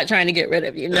certainly not trying to get rid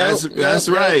of you. That's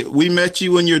right. We met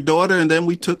you and your daughter, and then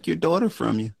we took your daughter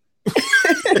from you.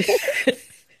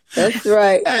 That's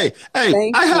right. Hey,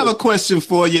 I have a question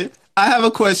for you.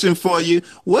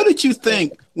 What did you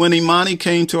think when Imani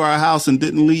came to our house and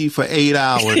didn't leave for 8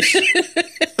 hours?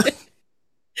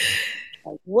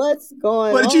 What's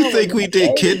going on? What did you think we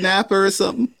did? Kidnap her or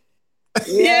something?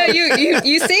 Yeah,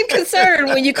 you seemed concerned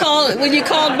when you called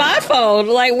my phone.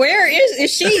 Like, where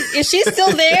is she? Is she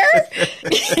still there?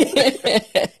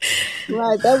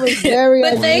 Right, that was very.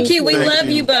 But thank you. We love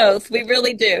you both. We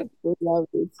really do. We love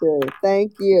you too.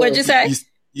 Thank you. What'd you say?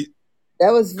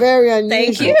 That was very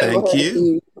unusual. Thank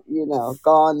you.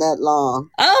 Gone that long.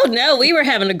 Oh no, we were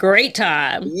having a great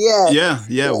time. Yes.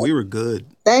 Yeah, we were good.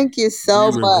 Thank you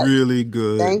so much. Really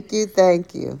good. Thank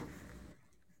you.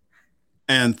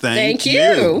 And thank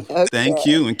you. Okay. Thank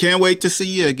you. And can't wait to see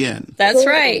you again. That's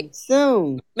right.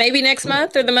 Soon. Maybe next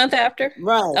month or the month after.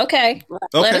 Right. Okay. Right.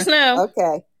 Let us know.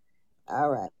 Okay. All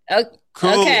right.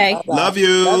 Cool. Okay. Bye-bye. Love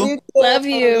you. Love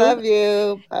you. Love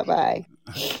you. Bye-bye.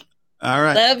 All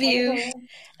right. Love you.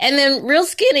 And then Real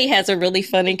Skinny has a really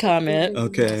funny comment.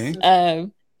 Okay.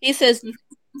 He says,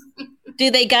 do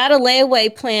they got a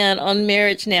layaway plan on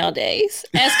marriage nowadays?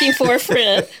 Asking for a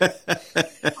friend.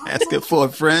 Asking for a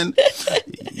friend?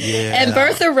 Yeah. And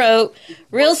Bertha wrote,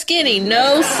 Real skinny,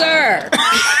 no, sir.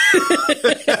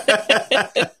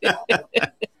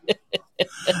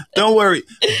 Don't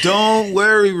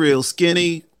worry, real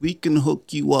skinny. We can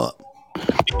hook you up.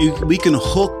 We can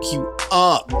hook you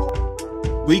up.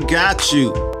 We got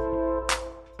you.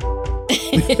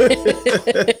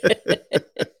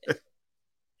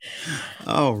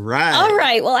 All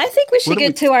right. Well, I think we should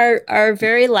get to our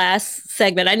very last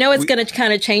segment. I know it's going to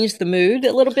kind of change the mood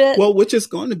a little bit. Well, which is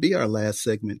going to be our last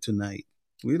segment tonight.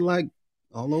 We're like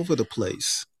all over the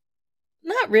place.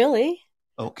 Not really.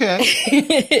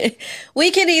 Okay.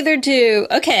 We could either do,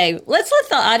 let's let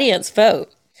the audience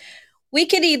vote. We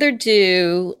could either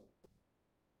do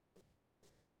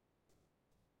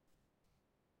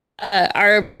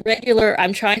our regular,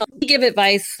 I'm trying to give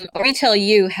advice or we tell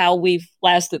you how we've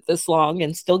lasted this long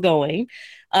and still going.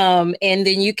 And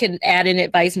then you can add in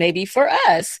advice maybe for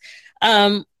us.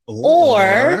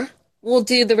 Or we'll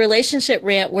do the relationship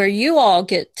rant where you all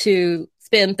get to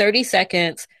spend 30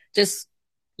 seconds just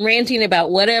ranting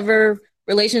about whatever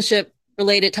relationship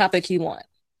related topic you want.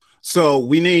 So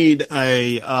we need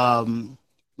a,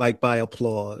 by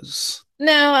applause.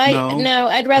 No,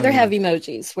 I'd rather have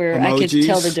emojis where I could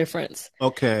tell the difference.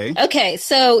 Okay.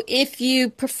 So if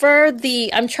you prefer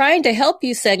the I'm trying to help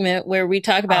you segment where we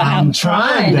talk about I'm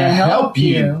trying to help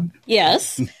you.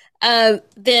 Yes.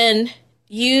 Then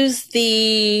use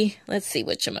the, let's see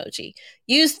which emoji.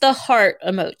 Use the heart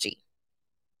emoji.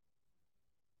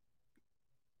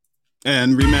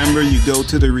 And remember, you go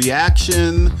to the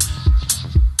reaction.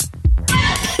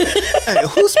 Hey,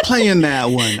 who's playing that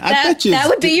one? I bet you that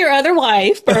would be your other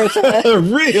wife, Bertha.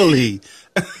 Really?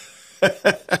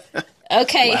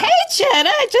 Okay. Wow. Hey, Jetta.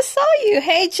 I just saw you.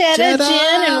 Hey, Jetta,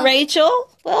 Jen, and Rachel.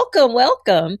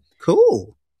 Welcome.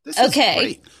 Cool. This is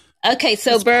great. Okay.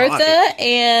 So Bertha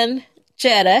and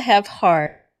Jetta have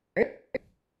hearts.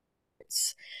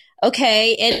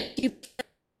 Okay. And you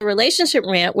relationship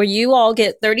rant where you all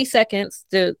get 30 seconds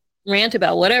to rant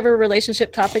about whatever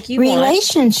relationship topic you want.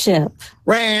 Relationship.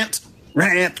 Rant.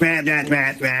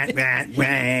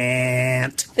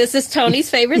 This is Tony's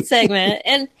favorite segment.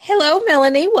 And hello,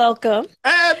 Melanie. Welcome.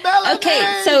 Hey, Melanie.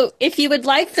 Okay, so if you would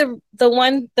like the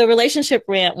relationship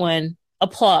rant one,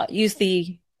 use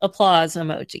the applause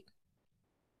emoji.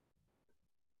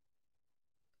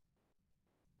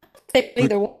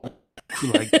 Either one.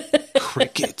 Like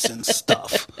crickets and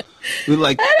stuff. We're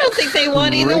like, I don't think they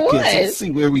want either one. Let's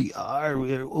see where we are.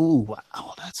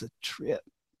 Wow, that's a trip.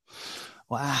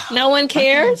 Wow. No one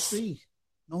cares?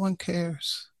 No one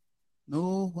cares.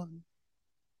 No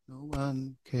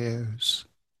one cares.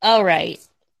 All right.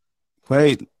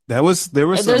 Wait, that was that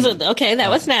was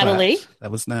Natalie.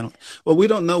 That was Natalie. Well, we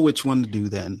don't know which one to do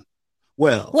then.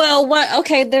 Well, what?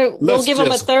 Okay, we'll give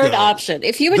them a third option.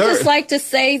 If you would just like to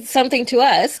say something to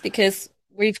us because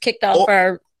we've kicked off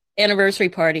our anniversary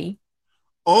party,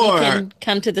 you can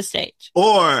come to the stage.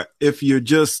 Or if you're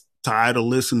just tired of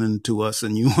listening to us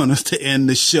and you want us to end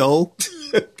the show,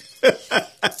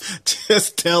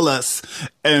 just tell us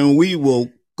and we will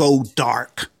go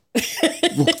dark.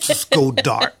 We'll just go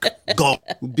dark.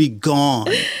 Be gone.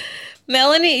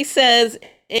 Melanie says,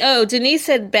 Denise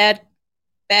said bad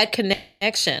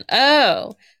connection.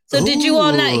 Oh, so did you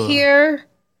all not hear?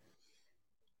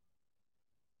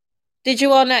 Did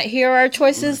you all not hear our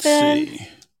choices then?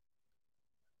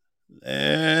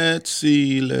 Let's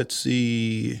see.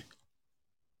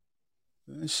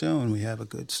 It's showing we have a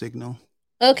good signal.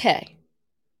 Okay.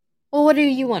 Well, what do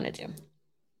you want to do?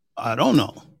 I don't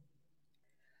know.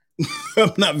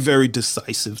 I'm not very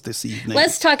decisive this evening.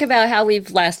 Let's talk about how we've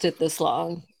lasted this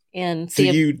long and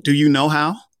see. Do you know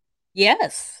how?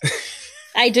 Yes,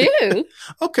 I do.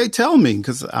 Okay, tell me,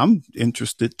 because I'm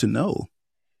interested to know.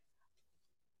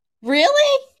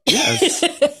 Really? Yes.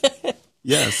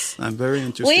 Yes, I'm very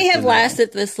interested. We have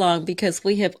lasted this long because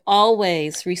we have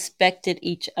always respected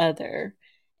each other.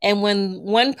 And when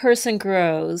one person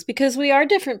grows, because we are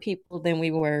different people than we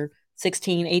were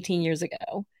 16, 18 years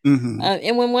ago. Mm-hmm.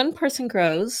 And when one person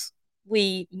grows,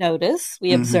 we notice,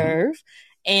 we observe,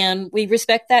 and we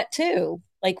respect that too.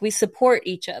 Like we support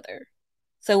each other.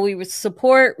 So we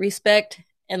support, respect,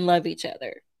 and love each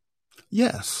other.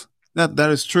 Yes, that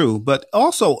is true. But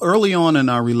also early on in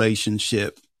our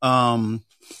relationship, there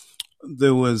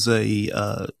was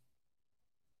I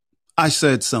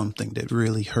said something that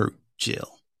really hurt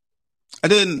Jill. I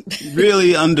didn't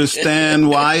really understand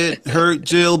why it hurt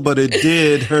Jill, but it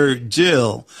did hurt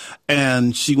Jill.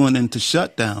 And she went into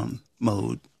shutdown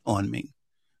mode on me.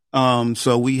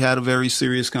 So we had a very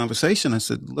serious conversation. I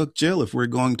said, look, Jill, if we're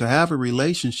going to have a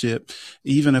relationship,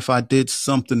 even if I did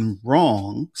something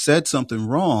wrong, said something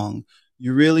wrong,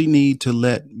 you really need to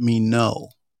let me know.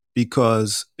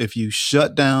 because if you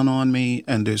shut down on me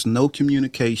and there's no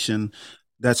communication,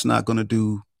 that's not going to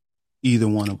do either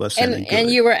one of us any good. And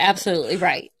you were absolutely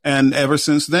right. And ever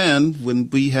since then, when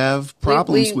we have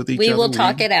problems with each other, we will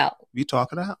talk it out. We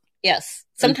talk it out. Yes.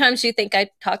 Sometimes you think I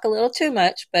talk a little too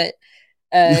much, but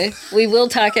we will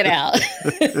talk it out.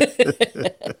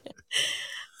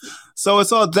 So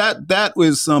it's all that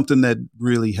was something that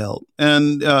really helped.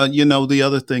 And, the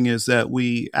other thing is that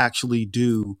we actually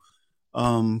do,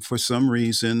 for some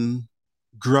reason,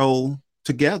 grow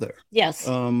together. Yes.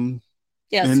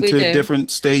 Yes, into different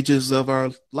stages of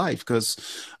our life. Because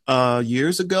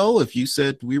years ago, if you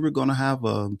said we were going to have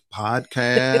a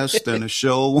podcast and a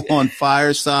show on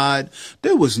Fireside,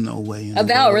 there was no way in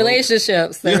about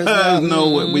relationships. There was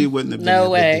no way. We wouldn't have been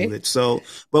able to do it. So,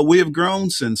 but we have grown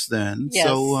since then. Yes.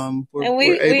 So,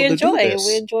 we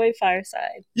enjoy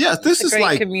Fireside. Yeah, this is a great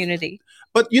like community.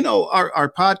 But our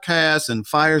podcast and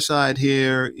Fireside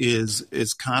here is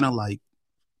kind of like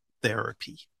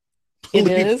therapy.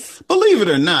 Believe it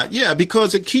or not. Yeah,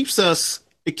 because it keeps us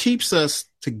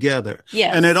together.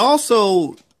 Yeah. And it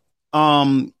also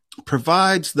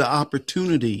provides the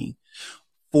opportunity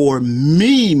for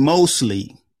me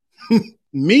mostly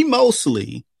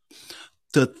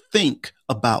to think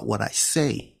about what I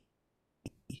say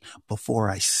before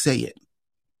I say it.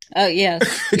 Oh, yes.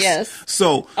 Yes.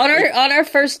 So on our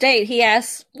first date, he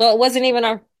asked, well, it wasn't even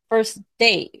our first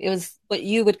date. It was what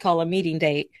you would call a meeting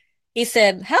date. He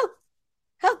said,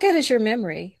 How good is your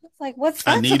memory? It's like, what's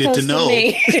that supposed to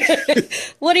mean?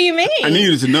 What do you mean? I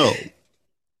needed to know.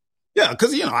 Yeah,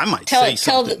 because I might say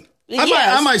something.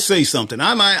 I might say something.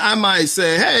 I might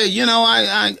say, hey,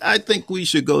 I think we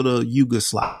should go to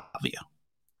Yugoslavia.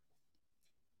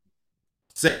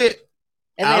 Say it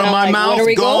out of my mouth.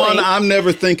 Gone. I'm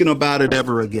never thinking about it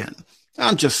ever again.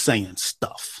 I'm just saying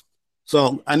stuff.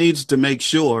 So I needed to make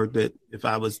sure that if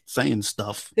I was saying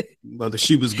stuff, whether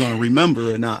she was going to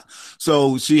remember or not.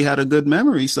 So she had a good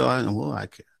memory. So I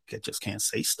just can't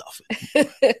say stuff.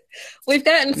 We've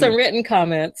gotten some written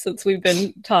comments since we've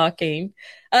been talking.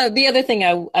 The other thing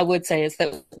I would say is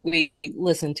that we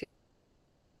listen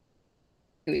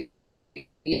to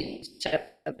each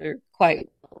other quite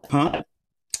well. Huh?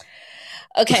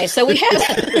 Okay, so we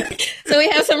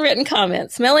have some written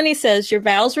comments. Melanie says, your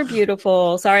vows were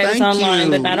beautiful. Sorry I was online,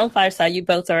 but not on Fireside. You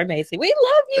both are amazing. We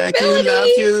love you, Thank Melanie. you, love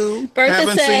you. Bertha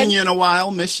Haven't seen you in a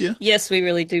while. Miss you. Yes, we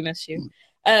really do miss you.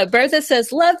 Bertha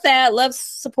says, love that. Love,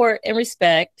 support, and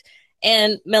respect.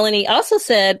 And Melanie also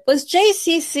said, was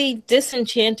JCC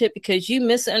disenchanted because you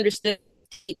misunderstood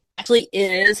what it actually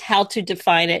is, how to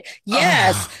define it?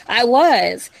 Yes, I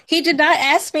was. He did not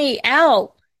ask me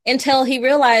out until he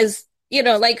realized,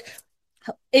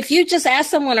 if you just ask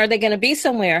someone, are they going to be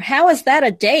somewhere? How is that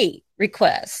a date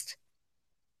request?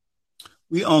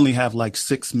 We only have like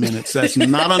 6 minutes. That's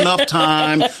not enough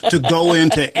time to go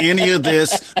into any of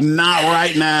this. Not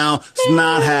right now. It's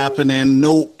not happening.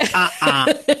 No.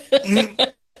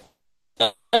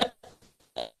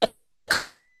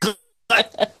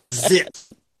 Zip.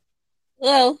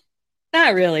 Well,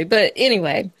 not really. But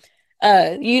anyway,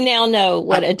 you now know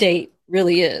what a date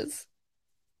really is.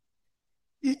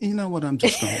 You know what? I'm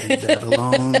just going to leave that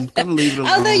alone. I'm going to leave it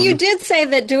alone. Although you did say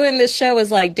that doing this show is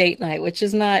like date night, which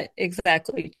is not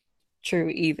exactly true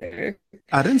either.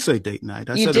 I didn't say date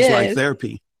night. I said it's like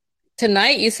therapy.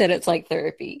 Tonight you said it's like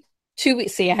therapy. 2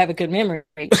 weeks. See, I have a good memory.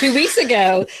 2 weeks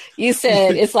ago, you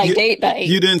said it's like date night.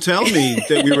 You didn't tell me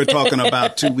that we were talking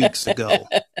about 2 weeks ago.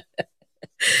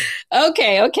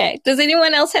 Okay. Does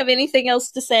anyone else have anything else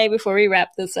to say before we wrap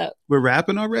this up? We're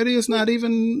wrapping already? It's not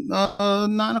even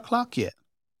 9:00 yet.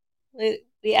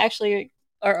 We actually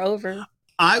are over.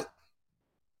 What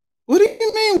do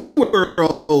you mean we're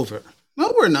over?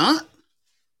 No, we're not.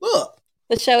 Look.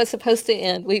 The show is supposed to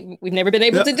end. We've never been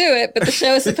able to do it, but the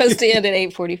show is supposed to end at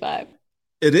 8:45.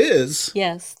 It is?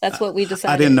 Yes, that's what we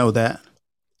decided. I didn't know that.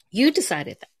 You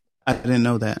decided that. I didn't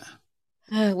know that.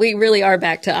 We really are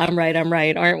back to I'm right,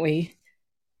 aren't we?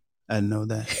 I didn't know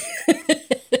that.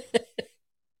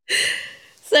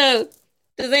 So,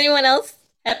 does anyone else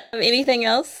have anything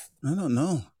else? I don't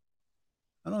know.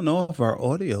 I don't know if our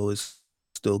audio is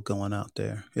still going out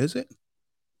there. Is it?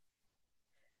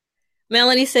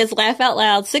 Melanie says, laugh out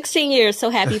loud. 16 years.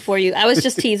 So happy for you. I was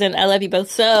just teasing. I love you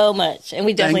both so much. And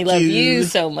we definitely love you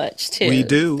so much too. We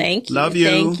do. Thank you. Love you.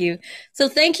 Thank you. So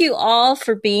thank you all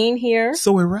for being here.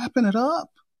 So we're wrapping it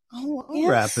up. Oh, I'll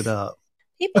wrap it up.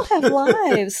 People have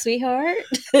lives, sweetheart.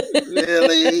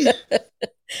 Really?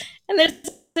 And there's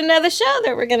another show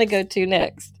that we're going to go to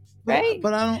next. Right?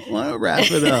 But I don't want to wrap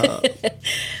it up.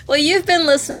 Well, you've been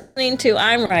listening to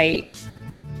I'm Right.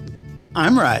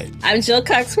 I'm right. I'm Jill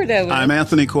Cox Cordova. I'm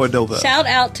Anthony Cordova. Shout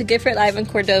out to Gifford Ivan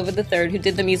Cordova III, who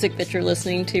did the music that you're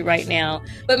listening to right now.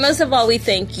 But most of all, we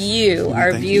thank you,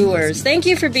 our viewers. Thank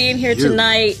you for being here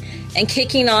tonight and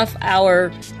kicking off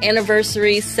our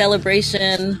anniversary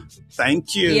celebration.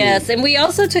 Thank you. Yes, and we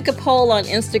also took a poll on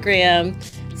Instagram.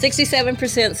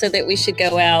 67% said that we should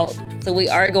go out. So we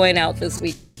are going out this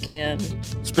weekend.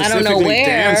 I don't know where.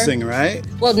 Dancing, right?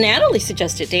 Well, Natalie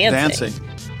suggested dancing.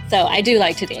 So I do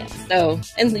like to dance. So,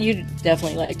 and you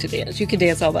definitely like to dance. You can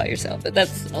dance all by yourself, but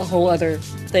that's a whole other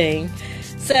thing.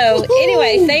 So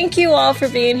anyway, thank you all for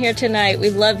being here tonight. We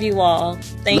love you all.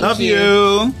 Thank you. Love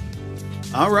you.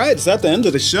 All right, it's at the end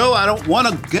of the show. I don't want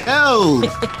to go.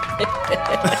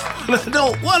 I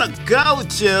don't want to go,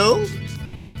 Jill.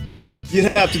 You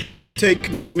have to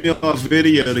take me off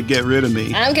video to get rid of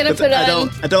me. I'm gonna put on.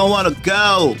 I don't want to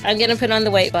go. I'm gonna put on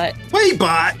the wait bot. Wait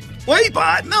bot. Wait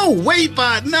bot. No wait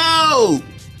bot. No.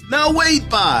 No wait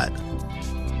bot.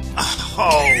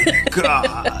 Oh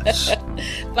gosh.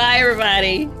 Bye,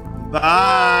 everybody.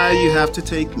 Bye. You have to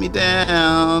take me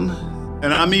down,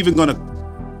 and I'm even gonna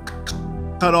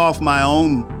cut off my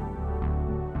own